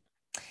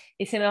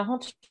 Et c'est marrant,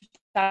 tu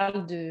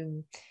parles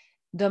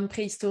d'hommes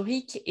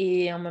préhistoriques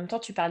et en même temps,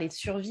 tu parlais de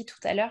survie tout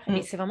à l'heure.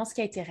 Et c'est vraiment ce qui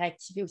a été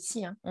réactivé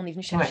aussi. On est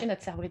venu chercher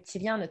notre cerveau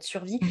reptilien, notre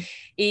survie.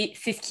 Et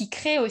c'est ce qui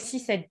crée aussi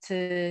cette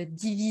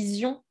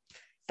division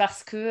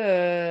parce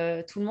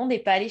que tout le monde n'est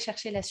pas allé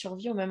chercher la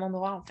survie au même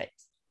endroit, en fait.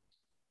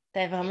 Tu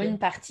as vraiment une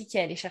partie qui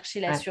est allée chercher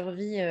la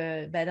survie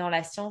dans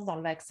la science, dans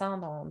le vaccin,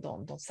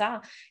 dans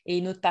ça. Et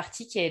une autre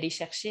partie qui est allée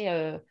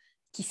chercher,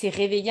 qui s'est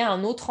réveillée à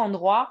un autre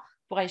endroit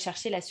pour aller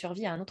chercher la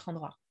survie à un autre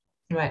endroit.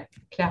 Ouais,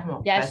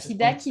 clairement. Il y a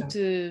Fida qui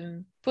te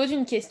pose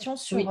une question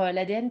sur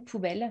l'ADN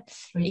poubelle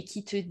et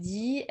qui te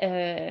dit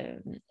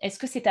est-ce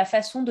que c'est ta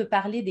façon de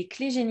parler des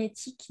clés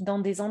génétiques dans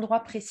des endroits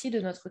précis de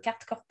notre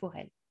carte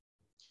corporelle?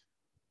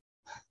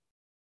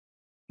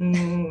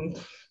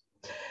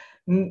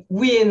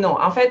 Oui et non.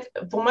 En fait,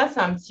 pour moi, c'est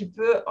un petit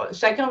peu…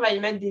 Chacun va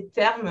y mettre des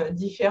termes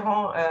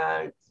différents.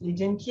 Les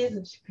Jenkins, je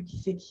ne sais plus qui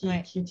c'est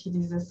qui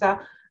utilise ça,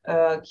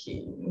 qui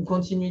est une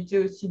continuité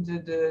aussi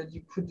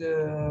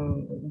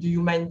du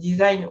Human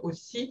Design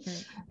aussi.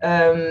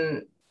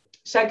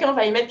 Chacun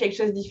va y mettre quelque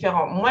chose de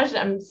différent. Moi,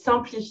 j'aime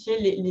simplifier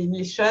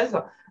les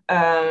choses.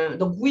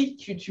 Donc oui,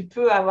 tu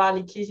peux avoir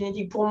les clés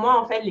génétiques. Pour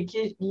moi, en fait, les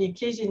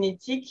clés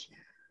génétiques,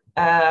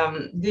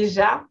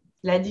 déjà…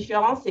 La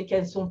différence, c'est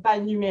qu'elles ne sont pas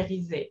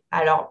numérisées.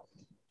 Alors,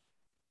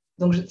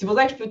 donc c'est pour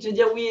ça que je peux te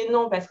dire oui et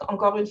non, parce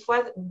qu'encore une fois,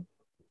 alors,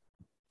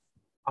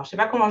 je ne sais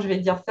pas comment je vais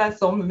dire ça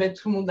sans me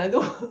mettre tout le monde à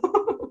dos,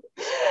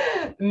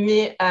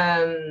 mais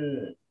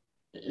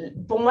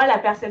pour moi, la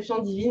perception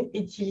divine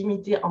est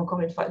illimitée,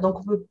 encore une fois. Donc,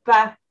 on ne peut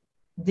pas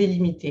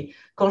délimiter.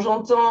 Quand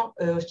j'entends,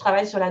 je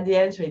travaille sur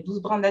l'ADN, sur les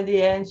 12 brins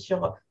d'ADN,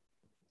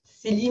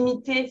 c'est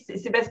limité,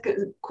 c'est parce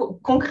que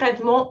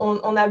concrètement,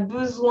 on a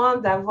besoin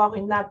d'avoir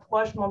une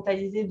approche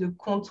mentalisée de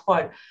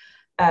contrôle.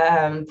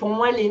 Pour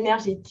moi,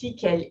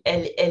 l'énergétique, elle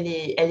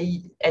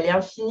est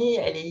infinie.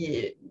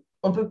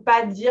 On ne peut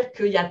pas dire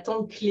qu'il y a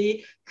tant de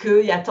clés,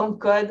 qu'il y a tant de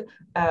codes.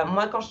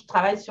 Moi, quand je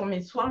travaille sur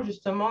mes soins,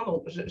 justement,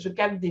 donc je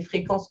capte des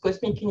fréquences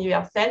cosmiques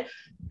universelles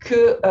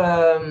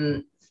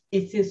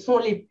et ce sont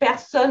les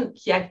personnes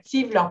qui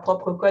activent leurs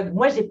propres codes.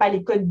 Moi, je n'ai pas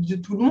les codes de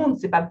tout le monde.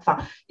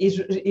 Et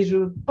je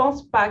ne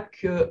pense pas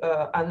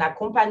qu'un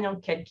accompagnant,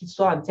 quel qu'il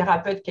soit, un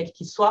thérapeute, quel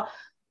qu'il soit,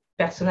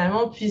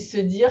 personnellement, puisse se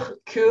dire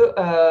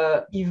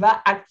qu'il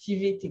va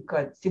activer tes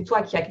codes. C'est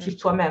toi qui actives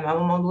toi-même. À un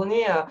moment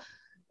donné,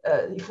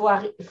 il faut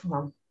arrêter.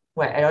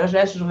 Ouais, alors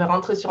là, je vais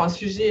rentrer sur un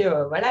sujet,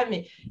 voilà,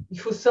 mais il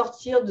faut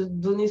sortir de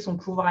donner son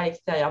pouvoir à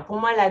l'extérieur. Pour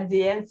moi,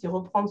 l'ADN, c'est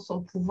reprendre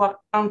son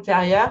pouvoir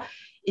intérieur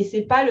et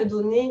c'est pas le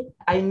donner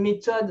à une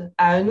méthode,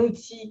 à un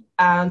outil,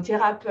 à un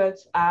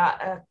thérapeute,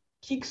 à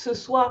qui que ce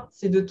soit.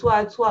 C'est de toi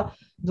à toi.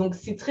 Donc,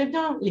 c'est très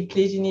bien les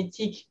clés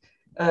génétiques,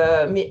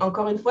 mais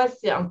encore une fois,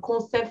 c'est un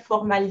concept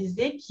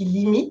formalisé qui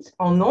limite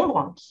en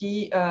nombre,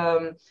 qui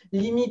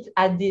limite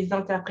à des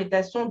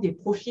interprétations, des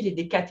profils et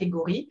des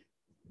catégories.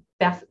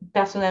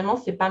 Personnellement,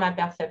 ce n'est pas ma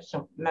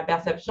perception. Ma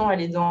perception,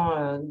 elle est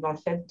dans le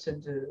fait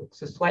que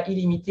ce soit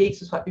illimité et que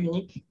ce soit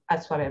unique à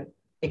soi-même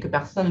et que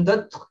personne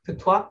d'autre que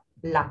toi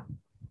l'a.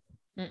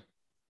 Mm.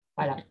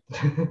 Voilà.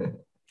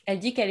 Elle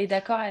dit qu'elle est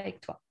d'accord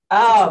avec toi.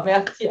 Ah,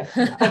 merci,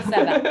 Afina.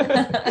 Ça va.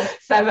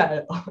 Ça va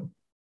alors.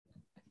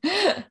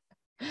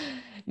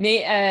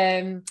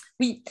 Mais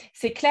oui,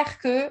 c'est clair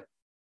que...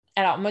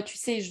 Alors, moi, tu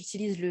sais,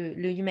 j'utilise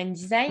le Human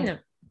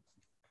Design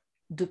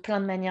de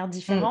plein de manières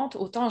différentes.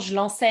 Autant je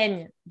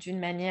l'enseigne d'une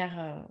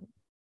manière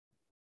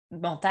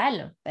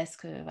mentale, parce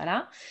que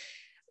voilà.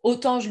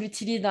 Autant je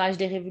l'utilise dans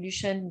HD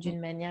Revolution d'une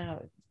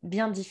manière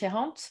bien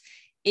différente.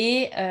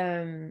 Et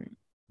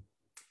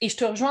je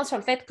te rejoins sur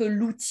le fait que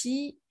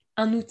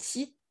un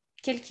outil,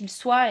 quel qu'il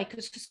soit, et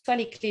que ce soit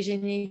les clés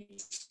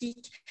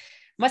génétiques,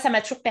 moi, ça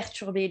m'a toujours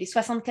perturbée, les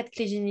 64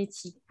 clés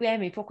génétiques. Ouais,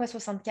 mais pourquoi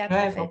 64 en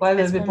Ouais, fait? pourquoi,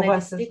 Parce mais qu'on a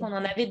pourquoi ça, décidé qu'on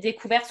en avait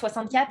découvert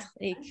 64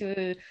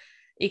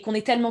 et qu'on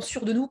est tellement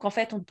sûr de nous qu'en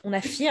fait, on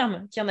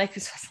affirme qu'il n'y en a que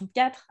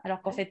 64,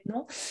 alors qu'en fait,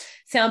 non.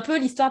 C'est un peu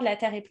l'histoire de la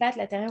Terre est plate,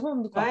 la Terre est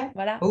ronde, quoi. Ouais.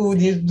 Voilà, Ou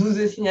des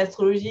 12 signes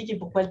astrologiques et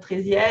pourquoi le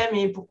 13e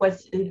et pourquoi.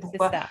 c'est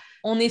ça.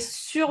 On est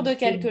sûr de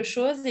quelque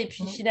chose et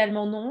puis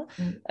finalement non.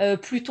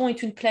 Pluton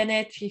est une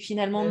planète, puis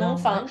finalement non.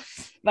 Enfin,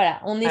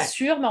 voilà, on est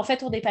sûr, mais en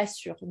fait, on n'est pas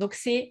sûr. Donc,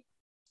 c'est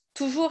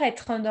toujours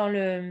être dans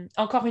le...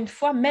 Encore une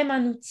fois, même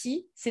un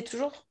outil, c'est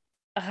toujours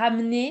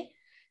ramener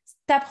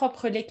ta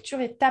propre lecture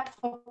et ta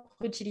propre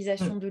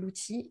utilisation de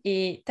l'outil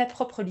et ta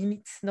propre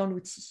limite dans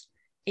l'outil.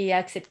 Et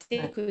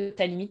accepter que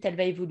ta limite, elle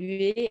va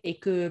évoluer et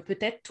que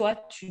peut-être, toi,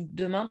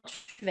 demain,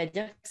 tu vas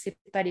dire que c'est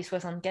pas les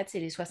 64, c'est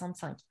les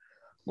 65.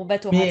 Bon, bah,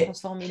 tu auras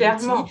transformé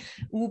l'outil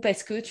ou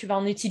parce que tu vas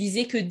en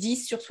utiliser que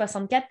 10 sur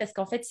 64 parce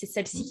qu'en fait, c'est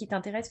celle-ci qui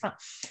t'intéresse. Enfin,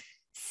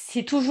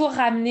 c'est toujours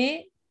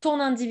ramener ton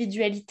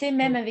individualité,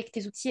 même avec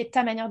tes outils et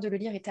ta manière de le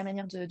lire et ta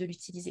manière de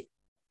l'utiliser.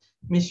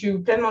 Mais je suis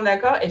pleinement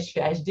d'accord et je suis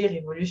HD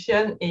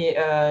Revolution et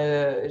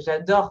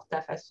j'adore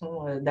ta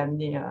façon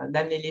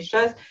d'amener les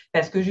choses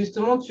parce que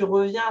justement, tu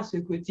reviens à ce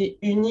côté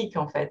unique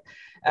en fait.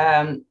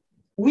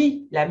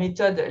 Oui, la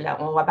méthode, là,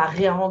 on ne va pas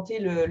réinventer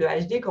le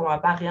HD comme on ne va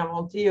pas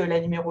réinventer la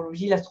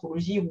numérologie,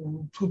 l'astrologie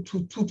ou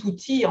tout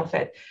outil en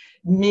fait.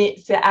 Mais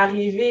c'est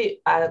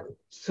arriver à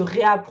se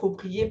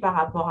réapproprier par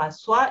rapport à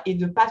soi et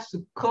de ne pas se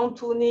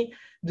cantonner,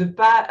 de ne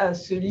pas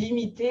se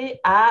limiter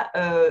à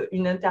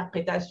une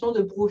interprétation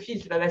de profil.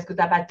 Ce n'est pas parce que tu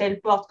n'as pas telle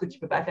porte que tu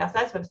ne peux pas faire ça,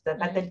 c'est pas parce que tu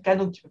n'as pas tel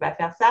canot que tu ne peux pas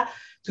faire ça,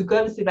 tout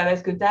comme ce n'est pas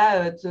parce que tu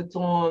as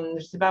ton,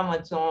 je sais pas moi,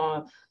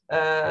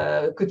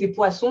 que tu es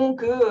poisson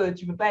que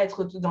tu ne peux pas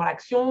être dans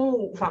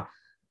l'action. Enfin,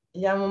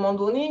 il y a un moment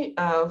donné,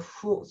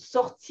 faut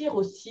sortir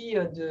aussi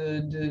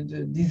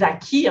des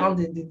acquis, hein,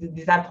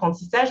 des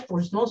apprentissages pour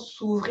justement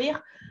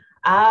s'ouvrir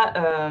à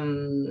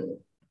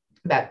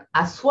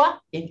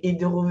soi et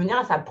de revenir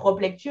à sa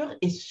propre lecture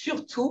et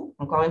surtout,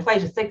 encore une fois, et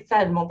je sais que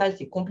ça, le mental,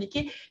 c'est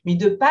compliqué, mais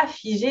de ne pas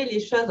figer les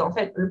choses. En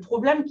fait, le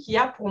problème qu'il y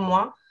a pour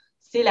moi,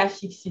 c'est la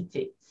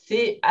fixité.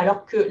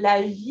 Alors que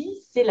la vie,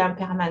 c'est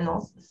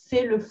l'impermanence,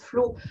 c'est le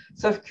flow.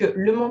 Sauf que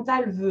le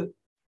mental veut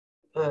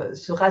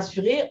se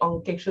rassurer en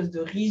quelque chose de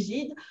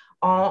rigide.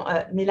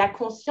 Mais la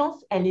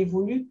conscience, elle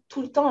évolue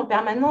tout le temps en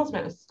permanence.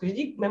 C'est ce que je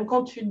dis, même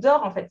quand tu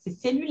dors, en fait, c'est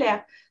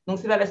cellulaire. Donc,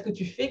 ce n'est pas parce que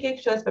tu fais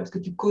quelque chose, c'est pas parce que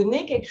tu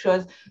connais quelque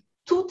chose.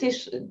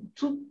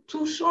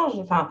 Tout change.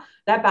 Enfin,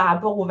 là, par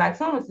rapport au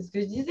vaccin, c'est ce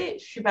que je disais. Je ne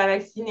suis pas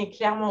vaccinée.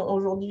 Clairement,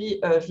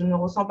 aujourd'hui, je ne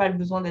ressens pas le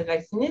besoin d'être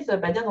vaccinée. Ça ne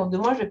veut pas dire dans 2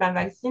 mois, je ne vais pas me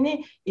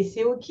vacciner. Et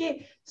c'est OK.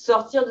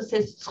 Sortir de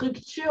cette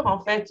structure, en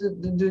fait,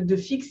 de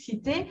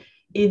fixité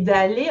et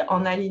d'aller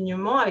en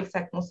alignement avec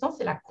sa conscience.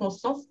 Et la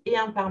conscience est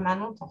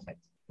impermanente, en fait.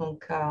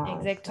 Donc, c'est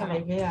Exactement.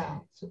 arriver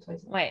à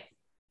s'autoriser. Ouais.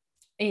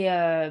 Et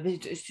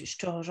je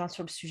te rejoins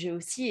sur le sujet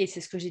aussi, et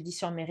c'est ce que j'ai dit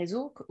sur mes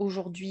réseaux,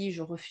 qu'aujourd'hui,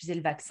 je refusais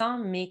le vaccin,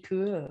 mais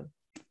que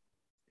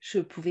je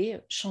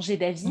pouvais changer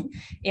d'avis.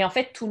 Et en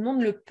fait, tout le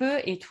monde le peut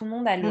et tout le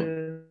monde a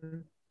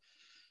le...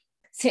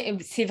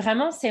 C'est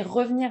vraiment, c'est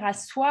revenir à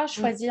soi,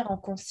 choisir en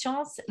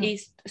conscience et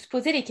se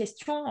poser les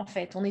questions, en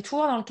fait. On est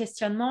toujours dans le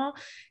questionnement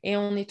et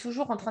on est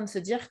toujours en train de se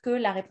dire que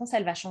la réponse,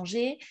 elle va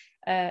changer,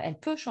 elle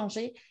peut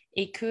changer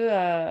et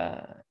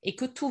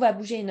que tout va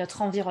bouger.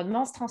 Notre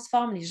environnement se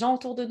transforme, les gens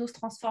autour de nous se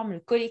transforment, le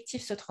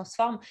collectif se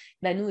transforme.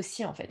 Bah, nous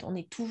aussi, en fait, on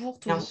est toujours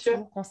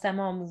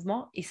constamment en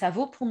mouvement et ça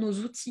vaut pour nos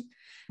outils,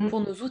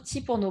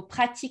 pour nos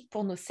pratiques,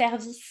 pour nos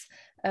services.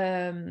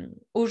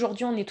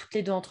 Aujourd'hui, on est toutes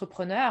les deux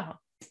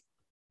entrepreneurs.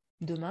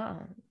 Demain,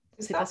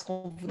 on ne sait pas ce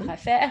qu'on voudra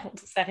faire, on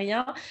ne sait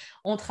rien.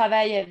 On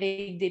travaille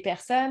avec des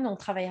personnes, on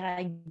travaillera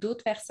avec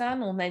d'autres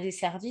personnes, on a des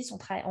services,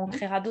 on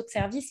créera d'autres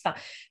services. Enfin,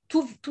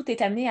 tout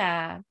est amené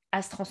à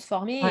se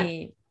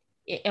transformer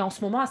et en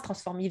ce moment à se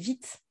transformer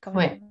vite quand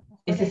même. Ouais.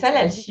 Et c'est ça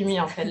l'alchimie,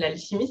 en fait.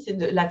 L'alchimie, c'est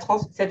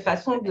cette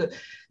façon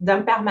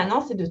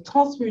d'impermanence et de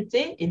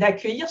transmuter et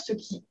d'accueillir ce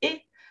qui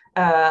est.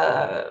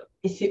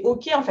 Et c'est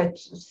OK, en fait.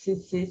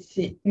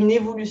 C'est une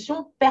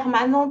évolution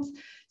permanente.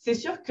 C'est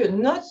sûr que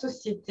notre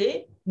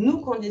société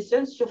nous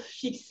conditionne sur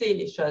fixer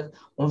les choses.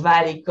 On va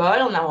à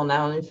l'école, on a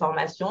une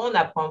formation, on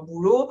apprend un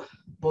boulot.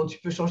 Bon, tu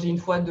peux changer une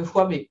fois, deux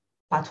fois, mais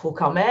pas trop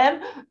quand même.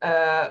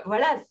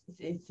 Voilà,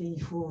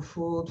 il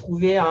faut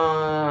trouver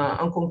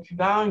un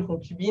concubin, une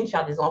concubine,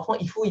 faire des enfants.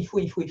 Il faut.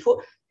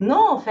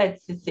 Non, en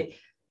fait, c'est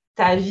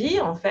ta vie,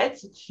 en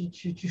fait,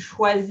 tu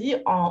choisis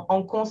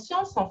en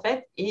conscience, en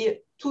fait,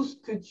 et tout ce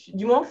que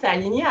du moment que c'est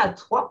aligné à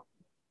toi,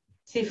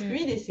 c'est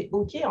fluide et c'est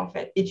OK, en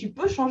fait. Et tu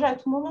peux changer à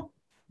tout moment.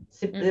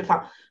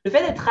 Enfin, le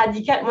fait d'être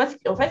radical, moi,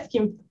 en fait, ce qui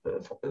me,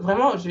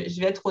 vraiment, je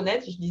vais être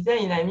honnête, je disais à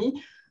une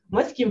amie,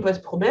 moi, ce qui me pose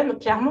problème,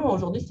 clairement,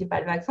 aujourd'hui, ce n'est pas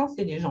le vaccin,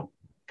 c'est les gens.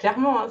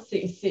 Clairement, hein,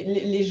 c'est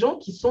les gens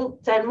qui sont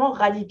tellement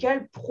radicaux,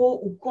 pro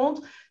ou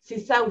contre, c'est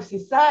ça ou c'est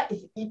ça, et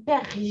c'est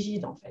hyper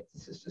rigide, en fait.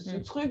 Ce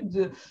truc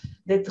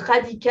d'être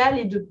radical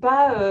et de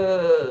pas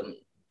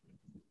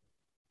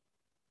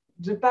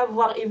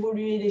voir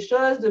évoluer les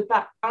choses, de ne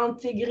pas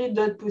intégrer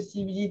d'autres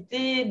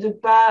possibilités, de ne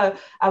pas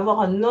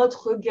avoir un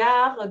autre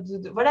regard,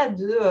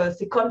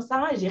 c'est comme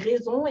ça, et j'ai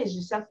raison, et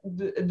j'essaie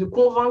de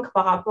convaincre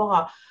par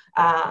rapport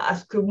à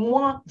ce que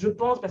moi, je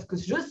pense, parce que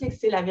je sais que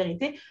c'est la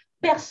vérité.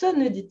 Personne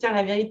ne détient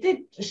la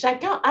vérité,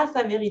 chacun a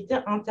sa vérité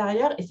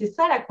intérieure, et c'est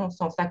ça la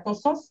conscience. La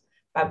conscience,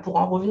 pour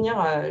en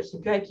revenir, je ne sais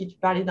plus à qui tu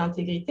parlais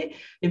d'intégrité,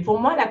 mais pour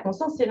moi, la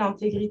conscience, c'est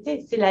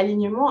l'intégrité, c'est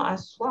l'alignement à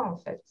soi, en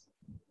fait.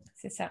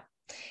 C'est ça.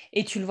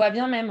 Et tu le vois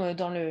bien même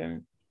dans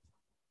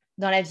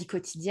la vie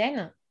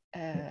quotidienne.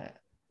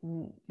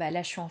 Où,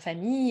 là, je suis en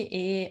famille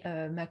et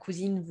ma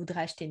cousine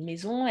voudrait acheter une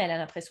maison. Et elle a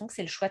l'impression que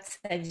c'est le choix de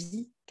sa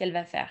vie qu'elle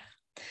va faire.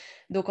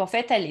 Donc, en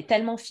fait, elle est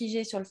tellement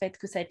figée sur le fait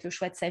que ça va être le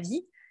choix de sa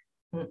vie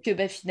que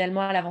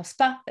finalement, elle n'avance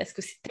pas parce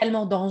que c'est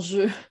tellement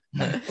d'enjeux.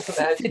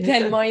 C'est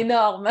tellement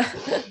énorme.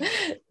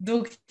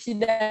 Donc,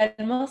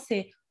 finalement,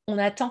 on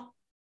attend.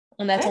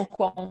 On attend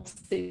quoi? On ne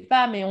sait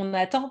pas, mais on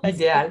attend parce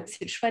que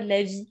c'est le choix de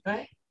la vie.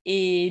 Ouais.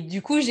 Et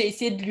du coup, j'ai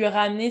essayé de lui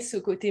ramener ce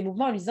côté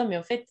mouvement en lui disant, mais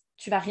en fait,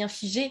 tu vas rien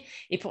figer.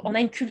 Et on a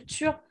une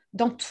culture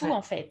dans tout,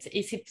 en fait.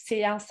 Et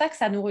c'est un ça que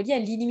ça nous relie à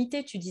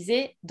l'illimité. Tu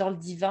disais, dans le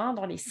divin,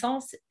 dans les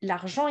sens,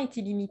 l'argent est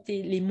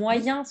illimité, les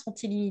moyens sont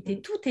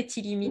illimités, tout est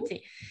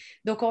illimité.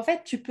 Donc, en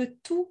fait, tu peux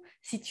tout,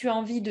 si tu as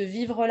envie de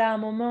vivre là un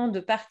moment,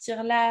 de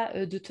partir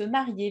là, de te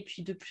marier,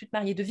 puis de plus te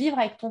marier, de vivre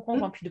avec ton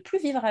conjoint, puis de plus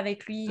vivre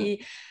avec lui. Et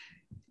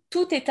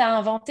tout est à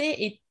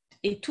inventer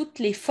et toutes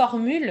les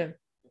formules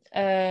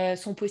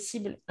sont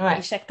possibles.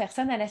 Et chaque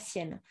personne a la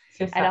sienne.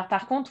 Alors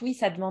par contre, oui,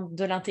 ça demande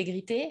de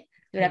l'intégrité,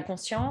 de la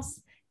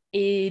conscience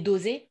et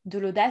d'oser, de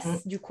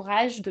l'audace, du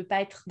courage, de ne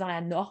pas être dans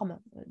la norme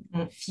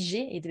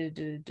figée et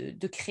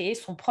de créer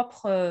son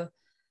propre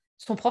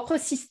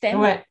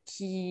système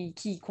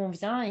qui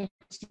convient et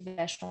qui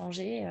va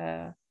changer.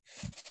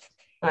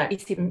 Et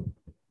je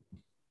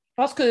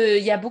pense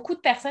qu'il y a beaucoup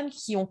de personnes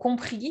qui ont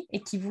compris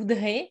et qui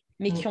voudraient,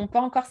 mais qui n'ont pas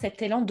encore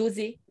cet élan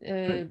d'oser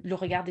le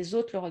regard des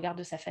autres, le regard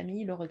de sa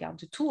famille, le regard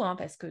de tout,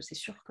 parce que c'est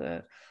sûr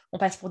qu'on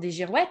passe pour des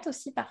girouettes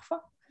aussi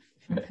parfois.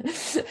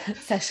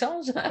 Ça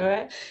change.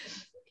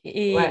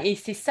 Et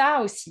c'est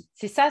ça aussi.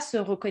 C'est ça, se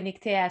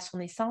reconnecter à son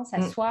essence,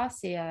 à soi,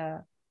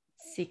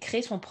 c'est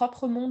créer son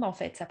propre monde, en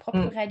fait, sa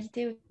propre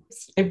réalité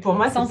aussi. Et pour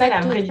moi, sans c'est ça,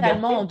 être la vraie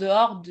totalement liberté. en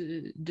dehors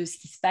de ce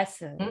qui se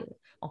passe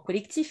en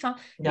collectif.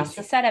 Et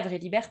c'est ça, la vraie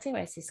liberté,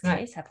 c'est se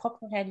créer sa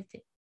propre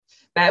réalité.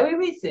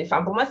 Oui,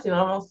 pour moi, c'est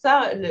vraiment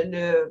ça.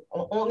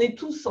 On est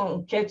tous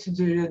en quête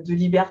de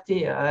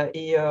liberté.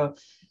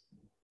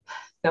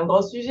 C'est un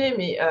grand sujet,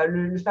 mais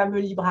le fameux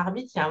libre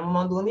arbitre, il y a un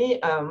moment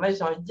donné, moi,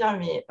 j'ai envie de dire,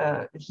 mais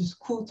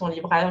jusqu'où ton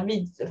libre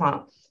arbitre?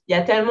 Enfin, il y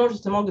a tellement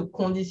justement de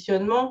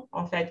conditionnement,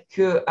 en fait,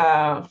 que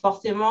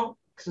forcément,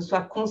 que ce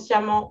soit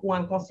consciemment ou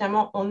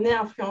inconsciemment, on est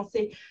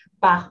influencé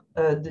par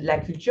de la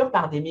culture,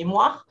 par des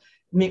mémoires,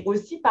 mais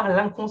aussi par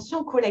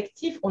l'inconscient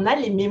collectif. On a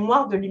les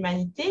mémoires de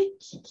l'humanité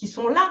qui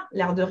sont là,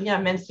 l'air de rien,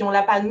 même si on ne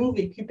l'a pas, nous,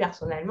 vécu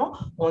personnellement,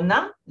 on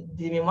a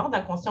des mémoires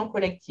d'inconscient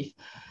collectif.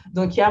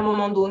 Donc, il y a un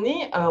moment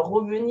donné,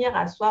 revenir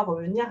à soi,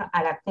 revenir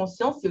à la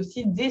conscience, c'est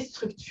aussi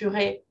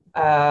déstructurer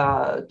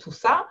tout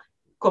ça.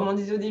 Comme on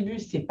disait au début,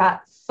 ce n'est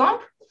pas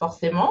simple,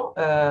 forcément.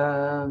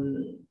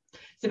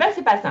 C'est pas que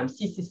c'est pas simple.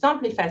 Si c'est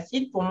simple et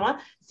facile, pour moi,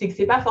 c'est que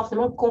c'est pas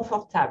forcément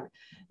confortable.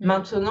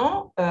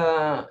 Maintenant,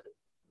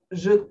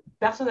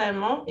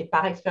 personnellement et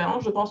par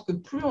expérience, je pense que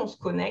plus on se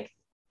connecte,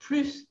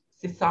 plus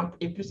c'est simple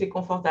et plus c'est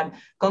confortable.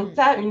 Quand tu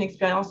as une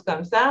expérience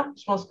comme ça,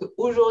 je pense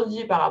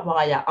qu'aujourd'hui, par rapport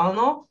à il y a un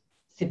an,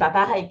 c'est pas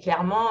pareil.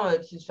 Clairement,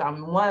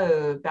 moi,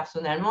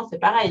 personnellement, c'est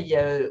pareil.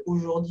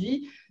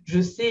 Aujourd'hui,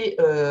 je sais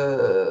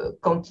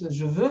quand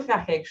je veux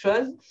faire quelque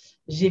chose,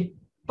 j'ai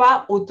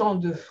pas autant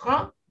de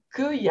freins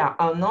qu'il y a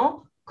un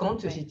an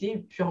quand Ouais.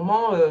 j'étais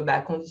purement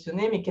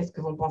conditionnée, mais qu'est-ce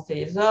que vont penser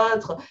les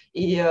autres?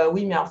 Et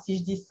oui, mais alors si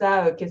je dis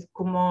ça,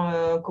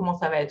 comment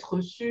ça va être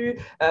reçu?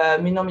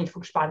 Mais non, mais il faut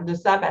que je parle de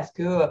ça parce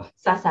que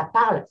ça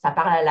parle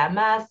à la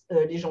masse,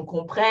 les gens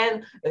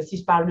comprennent. Si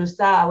je parle de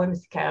ça, ah ouais, mais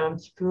c'est quand même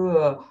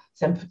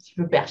c'est un petit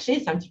peu perché,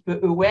 c'est un petit peu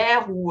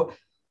aware ou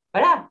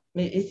voilà.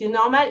 Mais et c'est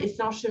normal et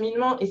c'est un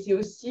cheminement et c'est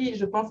aussi,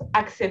 je pense,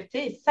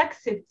 accepter et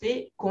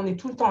s'accepter qu'on est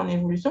tout le temps en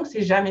évolution, que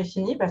c'est jamais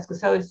fini parce que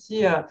ça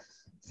aussi,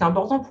 c'est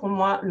important pour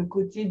moi. Le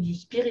côté du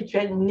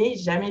spirituel n'est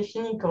jamais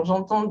fini. Quand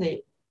j'entends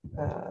des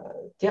euh,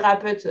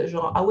 thérapeutes,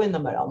 genre, ah ouais, non,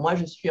 mais alors moi,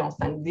 je suis en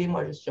 5D,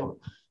 moi, je suis en.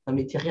 Non,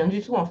 mais t'es rien du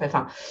tout, en fait.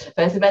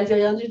 C'est pas t'es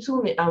rien du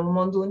tout, mais à un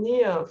moment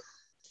donné,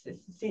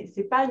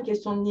 c'est pas une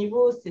question de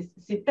niveau.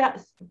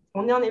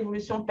 On est en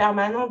évolution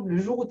permanente. Le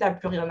jour où tu n'as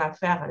plus rien à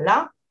faire,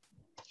 là,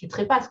 tu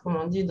trépasses, comme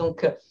on dit.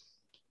 Donc,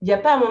 il n'y a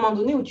pas un moment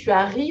donné où tu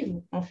arrives,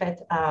 en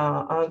fait,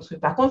 à un truc.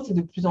 Par contre, c'est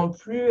de plus en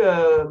plus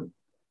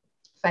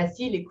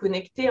facile et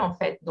connecté, en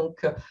fait.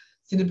 Donc,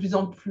 c'est de plus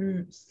en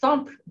plus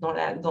simple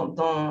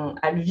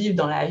à le vivre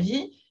dans la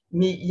vie.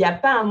 Mais il n'y a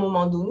pas un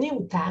moment donné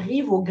où tu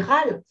arrives au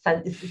Graal.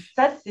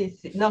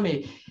 Non,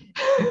 mais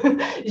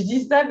je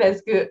dis ça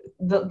parce que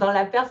dans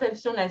la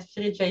perception de la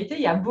spiritualité,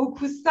 il y a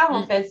beaucoup ça,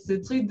 en Mm. fait, ce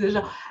truc de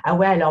genre, ah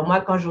ouais, alors moi,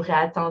 quand j'aurai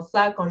atteint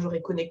ça, quand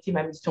j'aurai connecté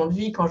ma mission de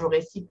vie, quand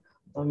j'aurai si.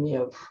 Non, mais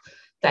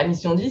ta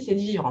mission de vie, c'est de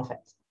vivre, en fait.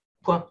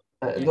 Point.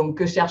 Ouais.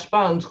 Donc, cherche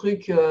pas un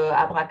truc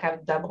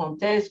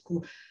abracadabrantesque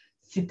ou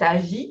c'est ta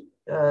vie,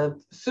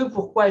 ce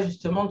pourquoi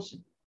justement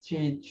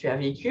tu as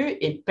vécu.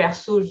 Et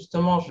perso,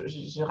 justement,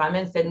 je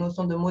ramène cette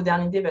notion de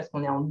modernité parce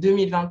qu'on est en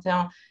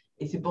 2021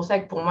 et c'est pour ça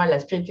que pour moi, la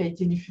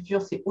spiritualité du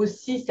futur, c'est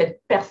aussi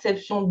cette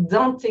perception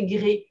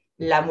d'intégrer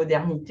la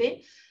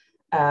modernité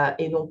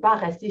et non pas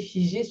rester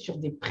figé sur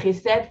des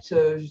préceptes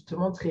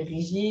justement très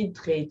rigides,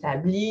 très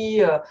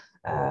établis.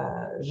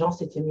 Genre,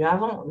 c'était mieux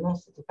avant. Non,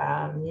 c'était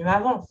pas mieux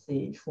avant.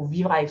 Il faut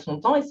vivre avec son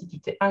temps et si tu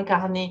t'es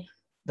incarné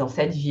dans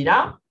cette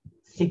vie-là,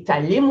 c'est que tu as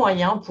les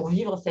moyens pour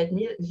vivre cette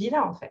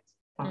vie-là, en fait.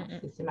 Enfin, Mm,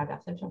 mm. c'est ma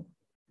perception.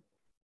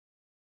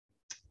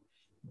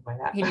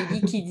 Voilà.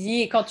 Émilie qui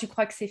dit, et quand tu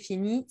crois que c'est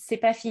fini, c'est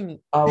pas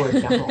fini. Ah ouais,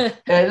 clairement.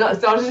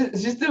 Non,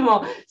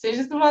 justement, c'est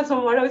justement à ce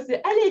moment-là où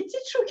c'est allez,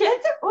 petite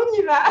chouquette,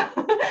 on y va.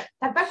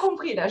 T'as pas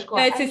compris là, je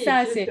crois. Ouais, c'est Allez,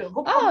 ça, c'est oh,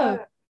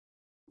 reprends-moi.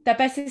 t'as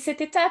passé cette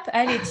étape.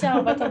 Allez, tiens,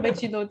 on va t'en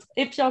mettre une autre.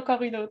 Et puis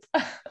encore une autre.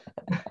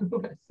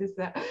 Ouais, c'est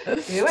ça.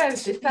 Mais ouais,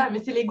 c'est ça. Mais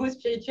c'est l'ego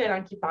spirituel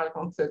hein, qui parle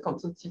quand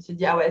tu te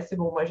dis ah ouais, c'est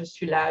bon, moi je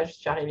suis là, je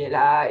suis arrivée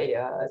là et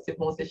c'est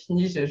bon, c'est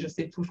fini, je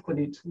sais tout, je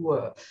connais tout.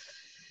 Mm.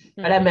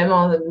 Voilà, même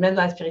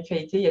dans la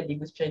spiritualité, il y a de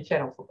l'ego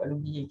spirituel, il ne faut pas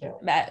l'oublier.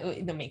 Bah,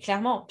 non, mais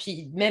clairement.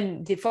 Puis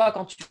même des fois,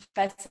 quand tu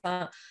passes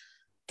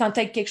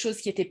t'intègres quelque chose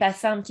qui était pas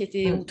simple,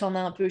 où t'en as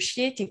un peu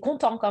chié, t'es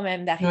content quand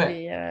même Ouais,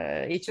 d'arriver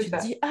et c'est tu te ça.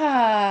 dis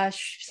ah je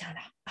suis bien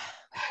là.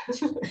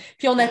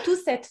 Puis on a tous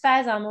cette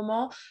phase à un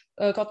moment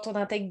quand on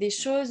intègre des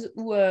choses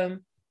où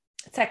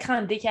ça crée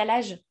un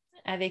décalage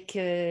avec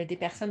des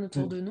personnes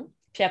autour de nous.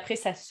 Puis après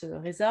ça se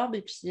résorbe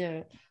et puis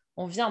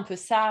on vit un peu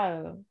ça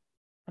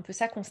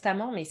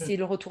constamment, mais c'est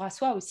le retour à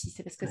soi aussi.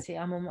 C'est parce que Ouais, c'est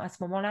un moment, à ce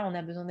moment-là, on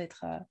a besoin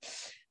d'être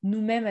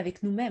nous-mêmes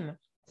avec nous-mêmes.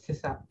 c'est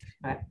ça.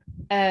 Ouais.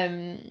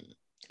 Euh,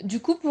 du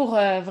coup, pour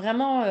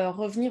vraiment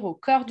revenir au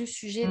corps du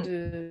sujet Mm,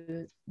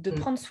 de mm,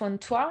 prendre soin de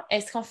toi,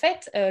 est-ce qu'en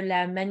fait,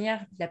 la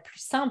manière la plus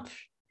simple,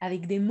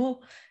 avec des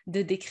mots,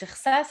 de décrire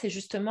ça, c'est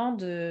justement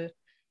de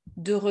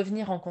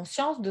revenir en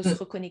conscience, de se mm.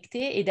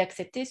 reconnecter et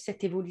d'accepter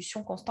cette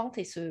évolution constante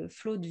et ce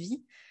flot de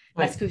vie?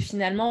 Parce Ouais. que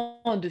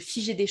finalement, de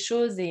figer des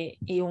choses, et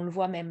on le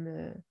voit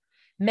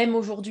même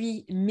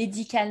aujourd'hui,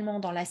 médicalement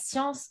dans la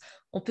science,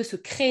 on peut se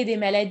créer des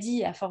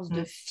maladies à force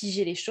de Mm.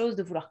 figer les choses,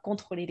 de vouloir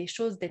contrôler les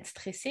choses, d'être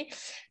stressé.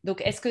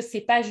 Donc, est-ce que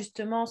c'est pas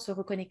justement se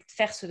reconnecter,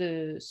 faire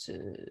ce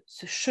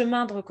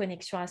chemin de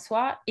reconnexion à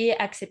soi et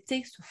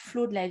accepter ce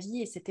flot de la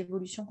vie et cette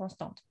évolution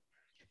constante?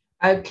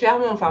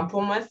 Clairement, enfin,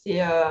 pour moi,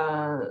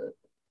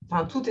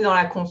 enfin, tout est dans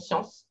la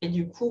conscience. Et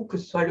du coup, que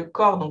ce soit le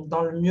corps, donc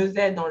dans le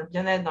mieux-être, dans le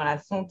bien-être, dans la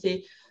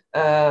santé,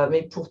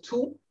 mais pour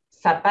tout,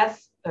 ça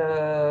passe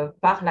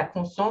par la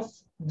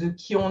conscience de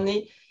qui on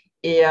est.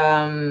 Et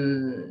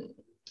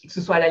que ce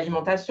soit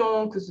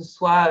l'alimentation, que ce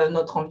soit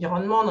notre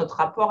environnement, notre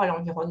rapport à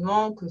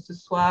l'environnement, que ce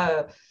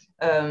soit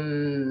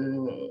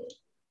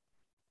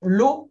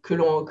l'eau que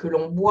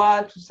l'on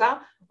boit, tout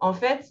ça. En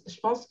fait, je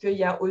pense qu'il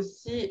y a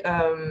aussi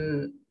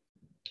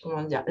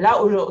comment dire,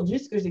 là aujourd'hui,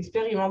 ce que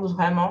j'expérimente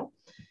vraiment,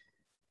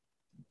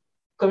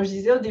 comme je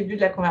disais au début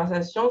de la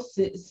conversation,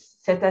 c'est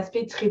cet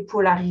aspect très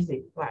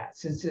polarisé. Voilà,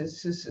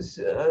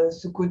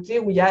 ce côté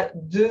où il y a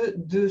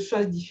deux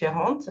choses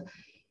différentes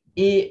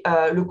et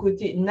le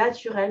côté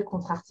naturel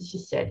contre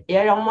artificiel. Et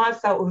alors moi,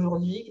 ça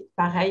aujourd'hui,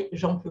 pareil,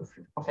 j'en peux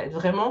plus. En fait,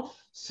 vraiment,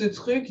 ce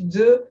truc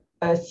de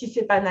si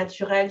c'est pas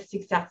naturel, c'est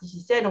que c'est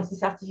artificiel. Donc si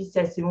c'est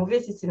artificiel, c'est mauvais.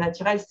 Si c'est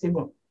naturel, c'est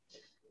bon.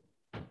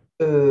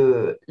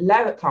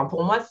 Là,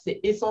 pour moi, c'est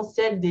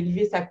essentiel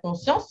d'élever sa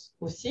conscience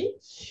aussi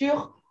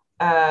sur,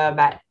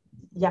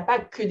 il n'y a pas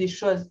que des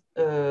choses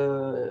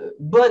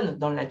bonnes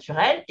dans le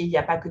naturel et il n'y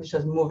a pas que des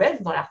choses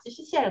mauvaises dans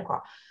l'artificiel,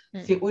 quoi.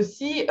 c'est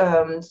aussi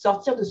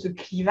sortir de ce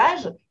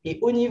clivage. Et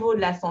au niveau de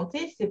la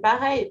santé, c'est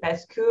pareil,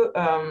 parce que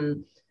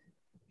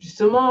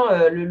justement,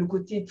 le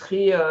côté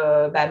très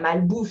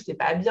malbouffe, c'est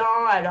pas bien,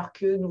 alors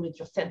que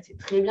nourriture saine, c'est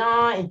très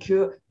bien.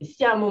 Et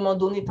si à un moment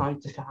donné, tu as envie de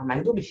te faire un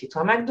McDo, mais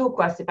fais-toi un McDo,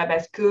 quoi. C'est pas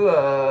parce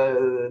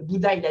que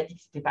Bouddha, il a dit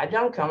que c'était pas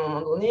bien qu'à un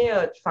moment donné,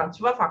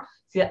 tu vois,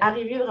 c'est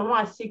arriver vraiment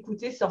à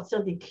s'écouter,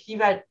 sortir des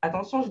clivages.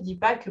 Attention, je dis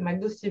pas que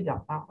McDo, c'est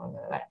bien. Hein,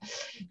 voilà.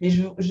 Mais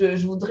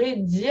je voudrais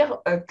dire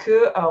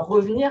que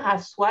revenir à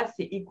soi,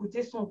 c'est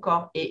écouter son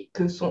corps et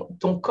que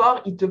ton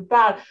corps, il te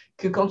parle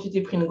que quand tu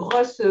t'es pris une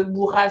grosse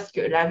bourrasque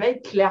la veille,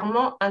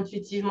 clairement,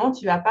 intuitivement,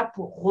 tu ne vas pas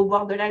pour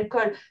reboire de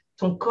l'alcool.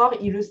 Ton corps,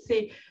 il le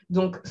sait.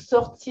 Donc,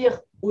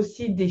 sortir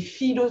aussi des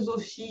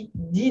philosophies,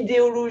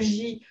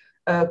 d'idéologies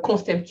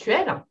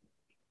conceptuelles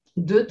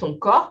de ton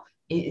corps.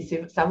 Et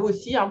ça vaut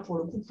aussi, hein, pour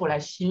le coup, pour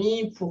la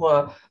chimie, pour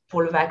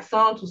le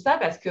vaccin, tout ça,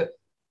 parce que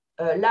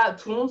là,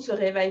 tout le monde se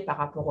réveille par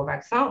rapport au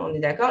vaccin, on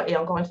est d'accord. Et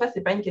encore une fois, ce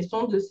n'est pas une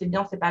question de c'est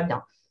bien, c'est pas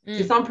bien.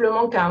 C'est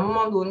simplement qu'à un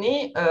moment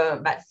donné,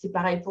 c'est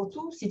pareil pour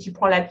tout. Si tu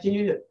prends la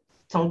pilule,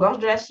 tu engorges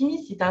de la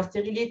chimie. Si tu as un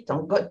stérilet, tu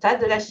as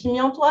de la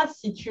chimie en toi.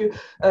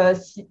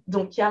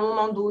 Donc, il y a un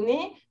moment donné,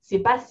 c'est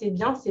pas c'est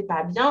bien, c'est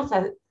pas bien.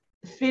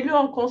 Fais-le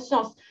en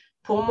conscience.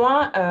 Pour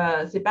moi,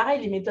 c'est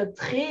pareil, les méthodes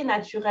très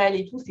naturelles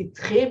et tout, c'est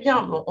très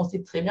bien. Bon, on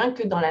sait très bien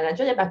que dans la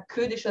nature, il n'y a pas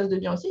que des choses de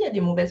bien aussi, il y a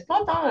des mauvaises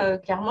plantes, hein,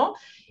 clairement.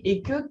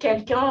 Et que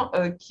quelqu'un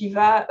qui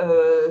va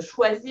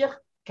choisir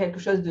quelque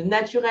chose de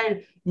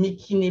naturel, mais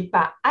qui n'est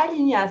pas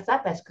aligné à ça,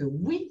 parce que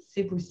oui,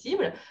 c'est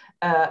possible,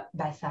 ça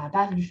ne va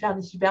pas lui faire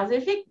des super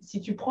effets.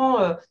 Si tu prends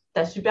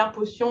ta super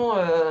potion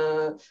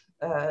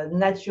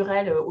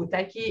naturelle au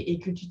taquet et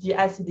que tu dis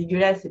ah c'est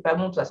dégueulasse, c'est pas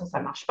bon, de toute façon ça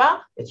marche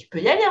pas, ben, tu peux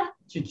y aller. Hein.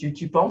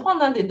 Tu peux en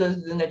prendre des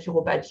doses de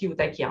naturopathie au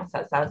taquet. Hein.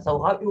 Ça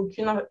aura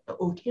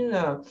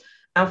aucune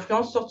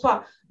influence sur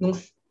toi. Donc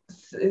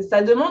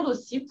ça demande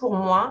aussi pour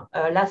moi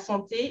la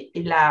santé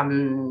et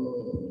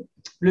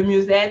le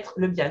mieux-être,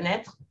 le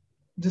bien-être,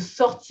 de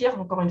sortir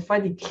encore une fois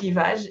des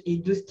clivages et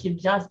de ce qui est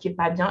bien et ce qui n'est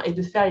pas bien et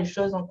de faire les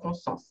choses en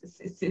conscience.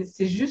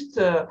 C'est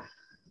juste,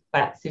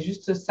 voilà, c'est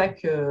juste ça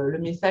que le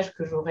message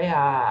que j'aurais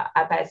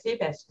à passer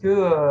parce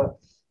que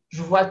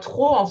je vois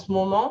trop en ce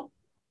moment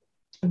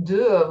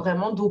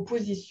vraiment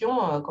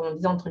d'opposition, comme on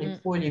disait, entre les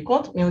pros et les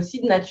contre, mais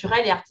aussi de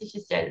naturel et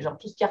artificiel. Genre,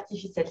 tout ce qui est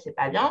artificiel, c'est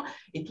pas bien,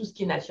 et tout ce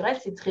qui est naturel,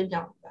 c'est très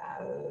bien.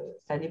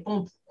 Ça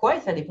dépend pourquoi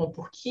et ça dépend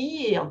pour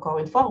qui, et encore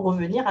une fois,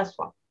 revenir à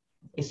soi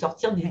et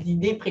sortir des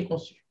idées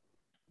préconçues.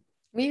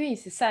 Oui, oui,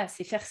 c'est ça,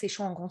 c'est faire ses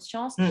choix en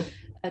conscience. Tu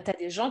as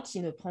des gens qui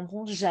ne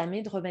prendront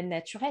jamais de remède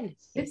naturel.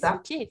 C'est Et c'est ça.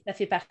 OK, ça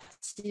fait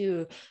partie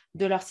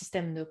de leur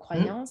système de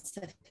croyance.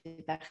 Ça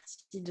fait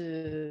partie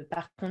de...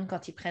 Par contre,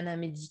 quand ils prennent un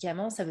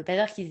médicament, ça ne veut pas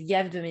dire qu'ils se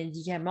gavent de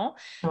médicaments.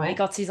 Ouais. Mais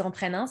quand ils en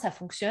prennent un, ça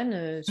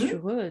fonctionne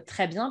sur eux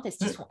très bien parce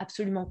qu'ils sont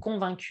absolument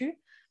convaincus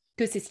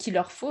que c'est ce qu'il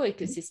leur faut et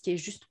que c'est ce qui est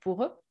juste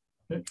pour eux.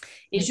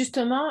 Et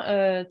justement,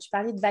 tu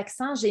parlais de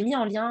vaccins, j'ai mis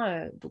en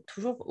lien, donc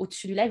toujours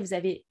au-dessus du live, vous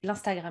avez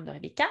l'Instagram de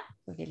Rebecca,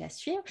 vous pouvez la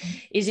suivre,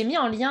 et j'ai mis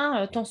en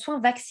lien ton soin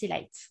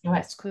Vaxilite,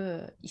 parce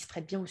qu'il se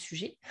prête bien au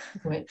sujet.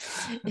 Ouais.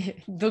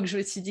 Donc, je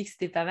me suis dit que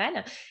c'était pas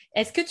mal.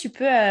 Est-ce que tu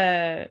peux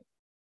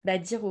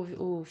dire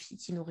aux filles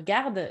qui nous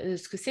regardent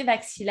ce que c'est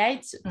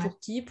Vaxilite, pour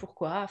qui,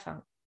 pourquoi,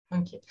 enfin,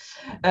 Ok.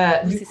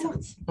 d'où c'est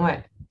sorti?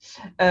 Ouais.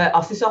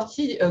 Alors, c'est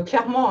sorti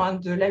clairement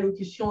de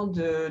l'allocution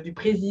du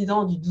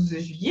président du 12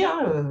 juillet.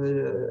 Hein,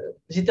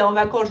 j'étais en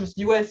vacances, je me suis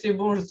dit, ouais, c'est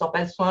bon, je ne sors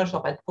pas de soins, je ne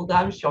sors pas de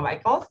programme, je suis en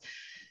vacances.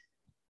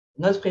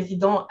 Notre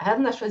président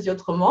en a choisi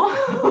autrement,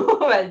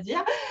 on va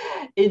dire.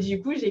 Et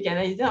du coup, j'ai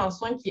canalisé un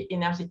soin qui est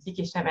énergétique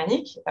et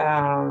chamanique.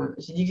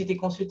 J'ai dit que j'étais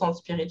consultante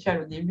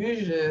spirituelle au début.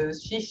 Je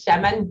suis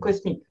chamane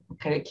cosmique.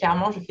 Donc,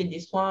 clairement, je fais des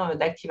soins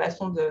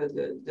d'activation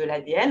de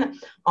l'ADN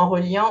en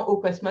reliant au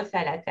cosmos et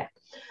à la Terre.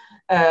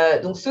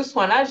 Donc, ce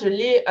soin-là, je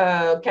l'ai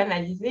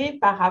canalisé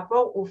par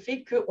rapport au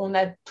fait qu'on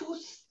a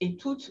tous et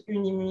toutes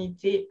une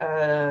immunité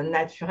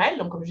naturelle,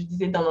 donc comme je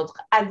disais, dans notre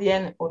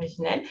ADN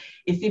originel,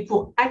 et c'est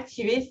pour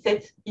activer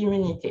cette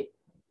immunité.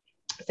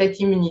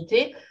 Cette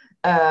immunité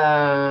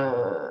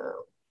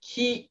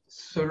qui,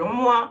 selon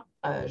moi,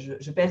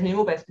 je pèse mes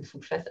mots parce qu'il faut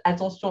que je fasse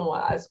attention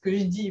à ce que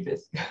je dis,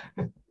 parce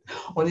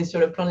qu'on est sur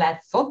le plan de la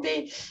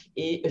santé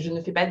et je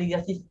ne fais pas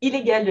d'exercice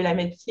illégal de la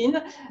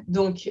médecine.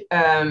 Donc,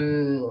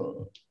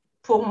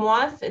 pour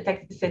moi,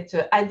 cet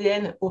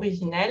ADN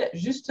originel,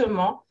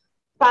 justement,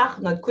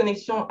 par notre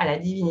connexion à la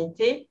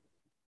divinité,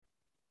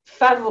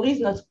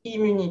 favorise notre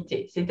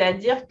immunité.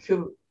 C'est-à-dire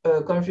que,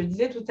 comme je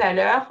disais tout à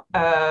l'heure,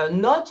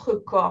 notre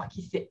corps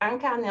qui s'est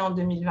incarné en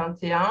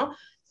 2021,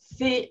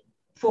 c'est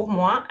pour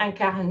moi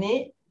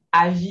incarné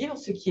à vivre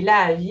ce qu'il a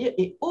à vivre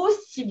et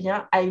aussi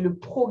bien avec le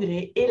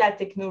progrès et la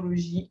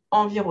technologie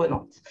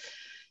environnante.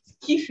 Ce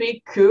qui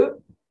fait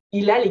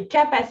qu'il a les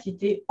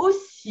capacités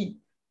aussi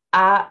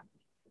à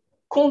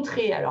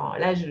contrer, alors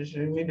là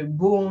je mets le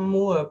bon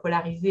mot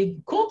polarisé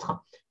du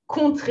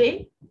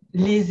contrer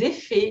les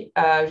effets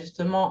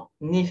justement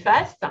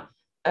néfastes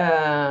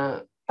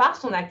par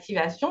son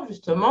activation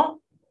justement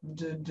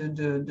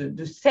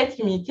de cette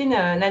immunité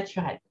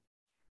naturelle.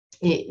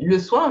 Et le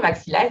soin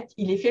Vaxilite,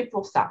 il est fait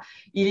pour ça.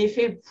 Il est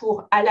fait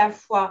pour à la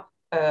fois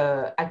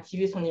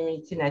activer son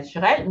immunité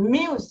naturelle,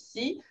 mais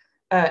aussi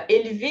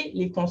élever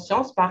les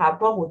consciences par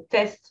rapport aux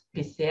tests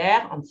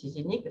PCR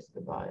antigéniques, parce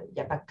qu'il n'y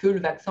a pas que le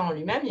vaccin en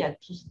lui-même, il y a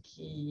tout ce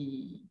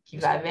qui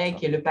va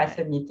avec, et le pass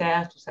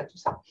sanitaire, tout ça, tout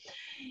ça.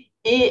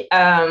 Et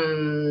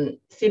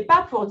ce n'est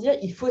pas pour dire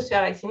il faut se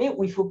faire vacciner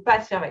ou il ne faut pas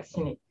se faire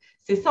vacciner.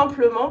 C'est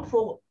simplement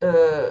pour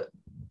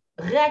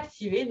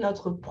réactiver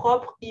notre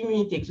propre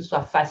immunité, que ce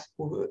soit face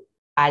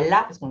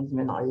parce qu'on dit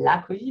maintenant la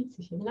Covid,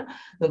 c'est féminin,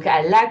 donc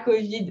à la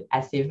Covid,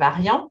 à ses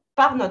variants,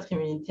 par notre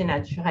immunité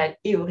naturelle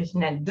et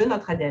originelle de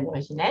notre ADN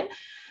originel,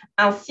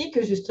 ainsi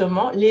que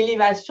justement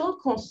l'élévation de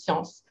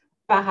conscience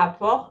par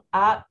rapport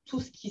à tout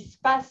ce qui se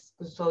passe,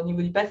 que ce soit au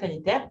niveau du pass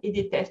sanitaire et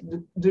des tests,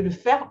 de le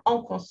faire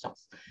en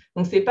conscience.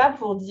 Donc, ce n'est pas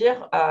pour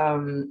dire,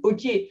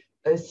 OK,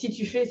 si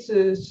tu fais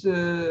ce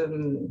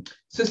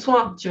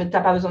soin, tu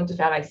n'as pas besoin de te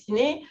faire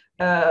vacciner.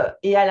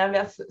 Et à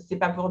l'inverse, ce n'est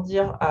pas pour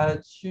dire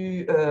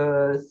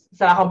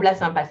ça va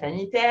remplacer un pass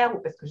sanitaire, ou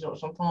parce que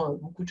j'entends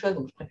beaucoup de choses,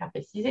 donc je préfère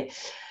préciser.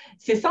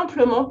 C'est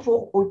simplement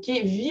pour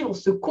vivre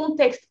ce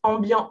contexte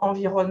ambiant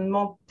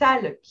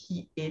environnemental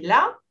qui est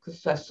là, que ce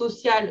soit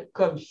social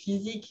comme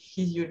physique,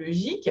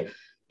 physiologique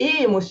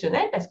et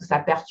émotionnel, parce que ça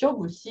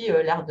perturbe aussi,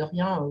 l'air de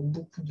rien,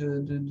 beaucoup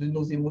de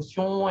nos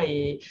émotions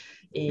et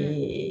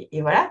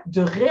voilà,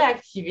 de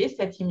réactiver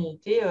cette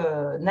immunité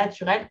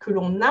naturelle que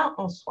l'on a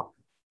en soi.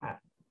 Voilà.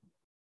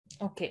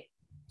 Ok,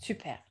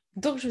 super.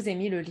 Donc, je vous ai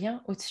mis le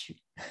lien au-dessus.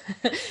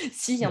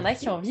 S'il y en a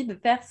qui ont envie de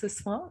faire ce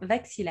soin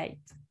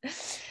Vaxilite.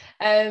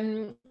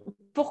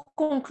 Pour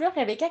conclure,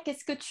 Rebecca,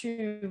 qu'est-ce que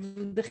tu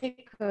voudrais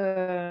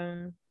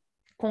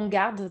qu'on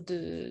garde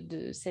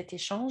de cet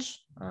échange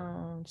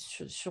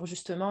sur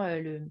justement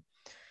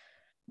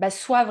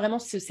soit vraiment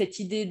cette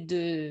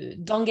idée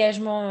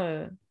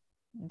d'engagement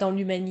dans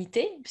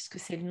l'humanité, puisque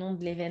c'est le nom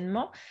de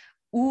l'événement,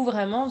 ou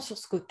vraiment sur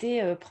ce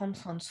côté prendre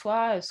soin de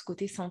soi, ce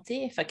côté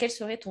santé. Enfin, quel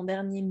serait ton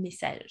dernier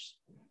message ?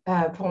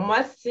 Pour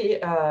moi,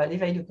 c'est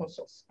l'éveil de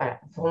conscience. Voilà.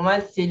 Pour moi,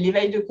 c'est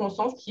l'éveil de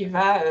conscience qui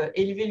va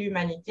élever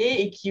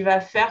l'humanité et qui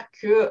va faire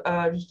que,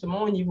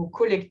 justement, au niveau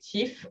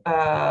collectif,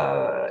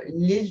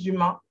 les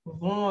humains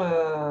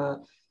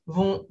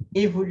vont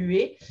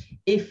évoluer.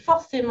 Et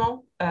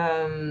forcément,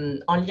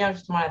 en lien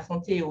justement à la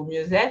santé et au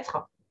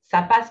mieux-être,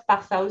 ça passe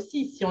par ça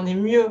aussi. Si on est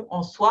mieux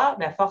en soi,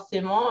 ben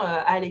forcément,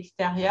 à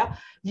l'extérieur,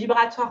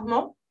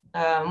 vibratoirement,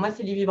 moi,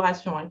 c'est les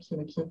vibrations qui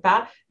me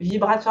parlent.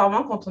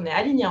 Vibratoirement, quand on est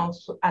aligné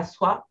à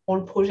soi, on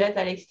le projette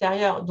à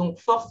l'extérieur. Donc,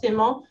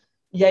 forcément,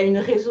 il y a une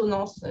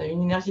résonance,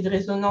 une énergie de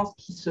résonance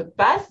qui se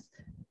passe.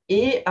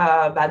 Et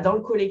dans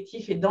le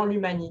collectif et dans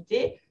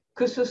l'humanité,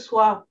 que ce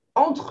soit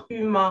entre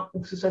humains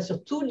ou que ce soit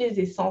sur toutes les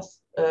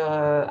essences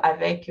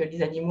avec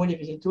les animaux, les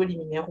végétaux, les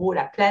minéraux,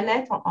 la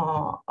planète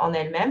en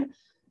elle-même,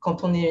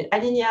 quand on est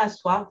aligné à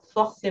soi,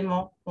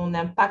 forcément, on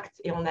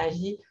impacte et on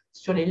agit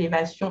sur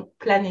l'élévation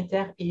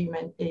planétaire et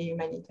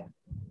humanitaire.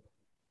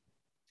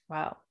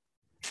 Waouh!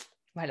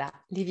 Voilà,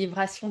 les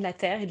vibrations de la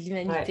Terre et de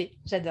l'humanité. Ouais.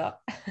 J'adore.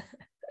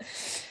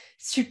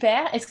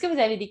 Super. Est-ce que vous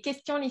avez des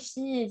questions, les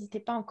filles?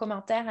 N'hésitez pas en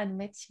commentaire à nous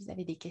mettre si vous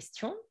avez des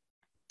questions.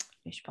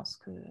 Mais je pense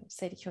que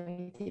celles qui ont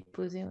été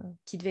posées,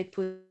 qui devaient être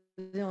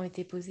posées, ont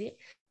été posées.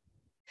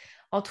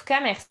 En tout cas,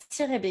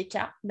 merci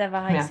Rebecca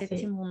d'avoir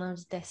accepté mon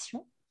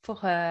invitation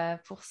pour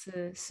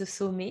ce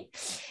sommet,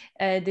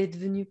 d'être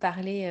venue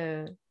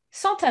parler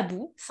sans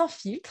tabou, sans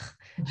filtre,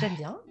 j'aime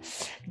bien,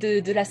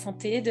 de la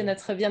santé, de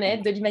notre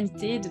bien-être, de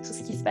l'humanité, de tout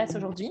ce qui se passe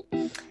aujourd'hui.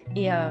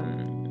 Et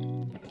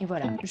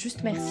voilà,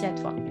 juste merci à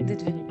toi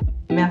d'être venue.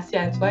 Merci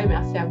à toi et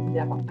merci à vous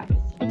d'avoir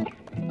participé.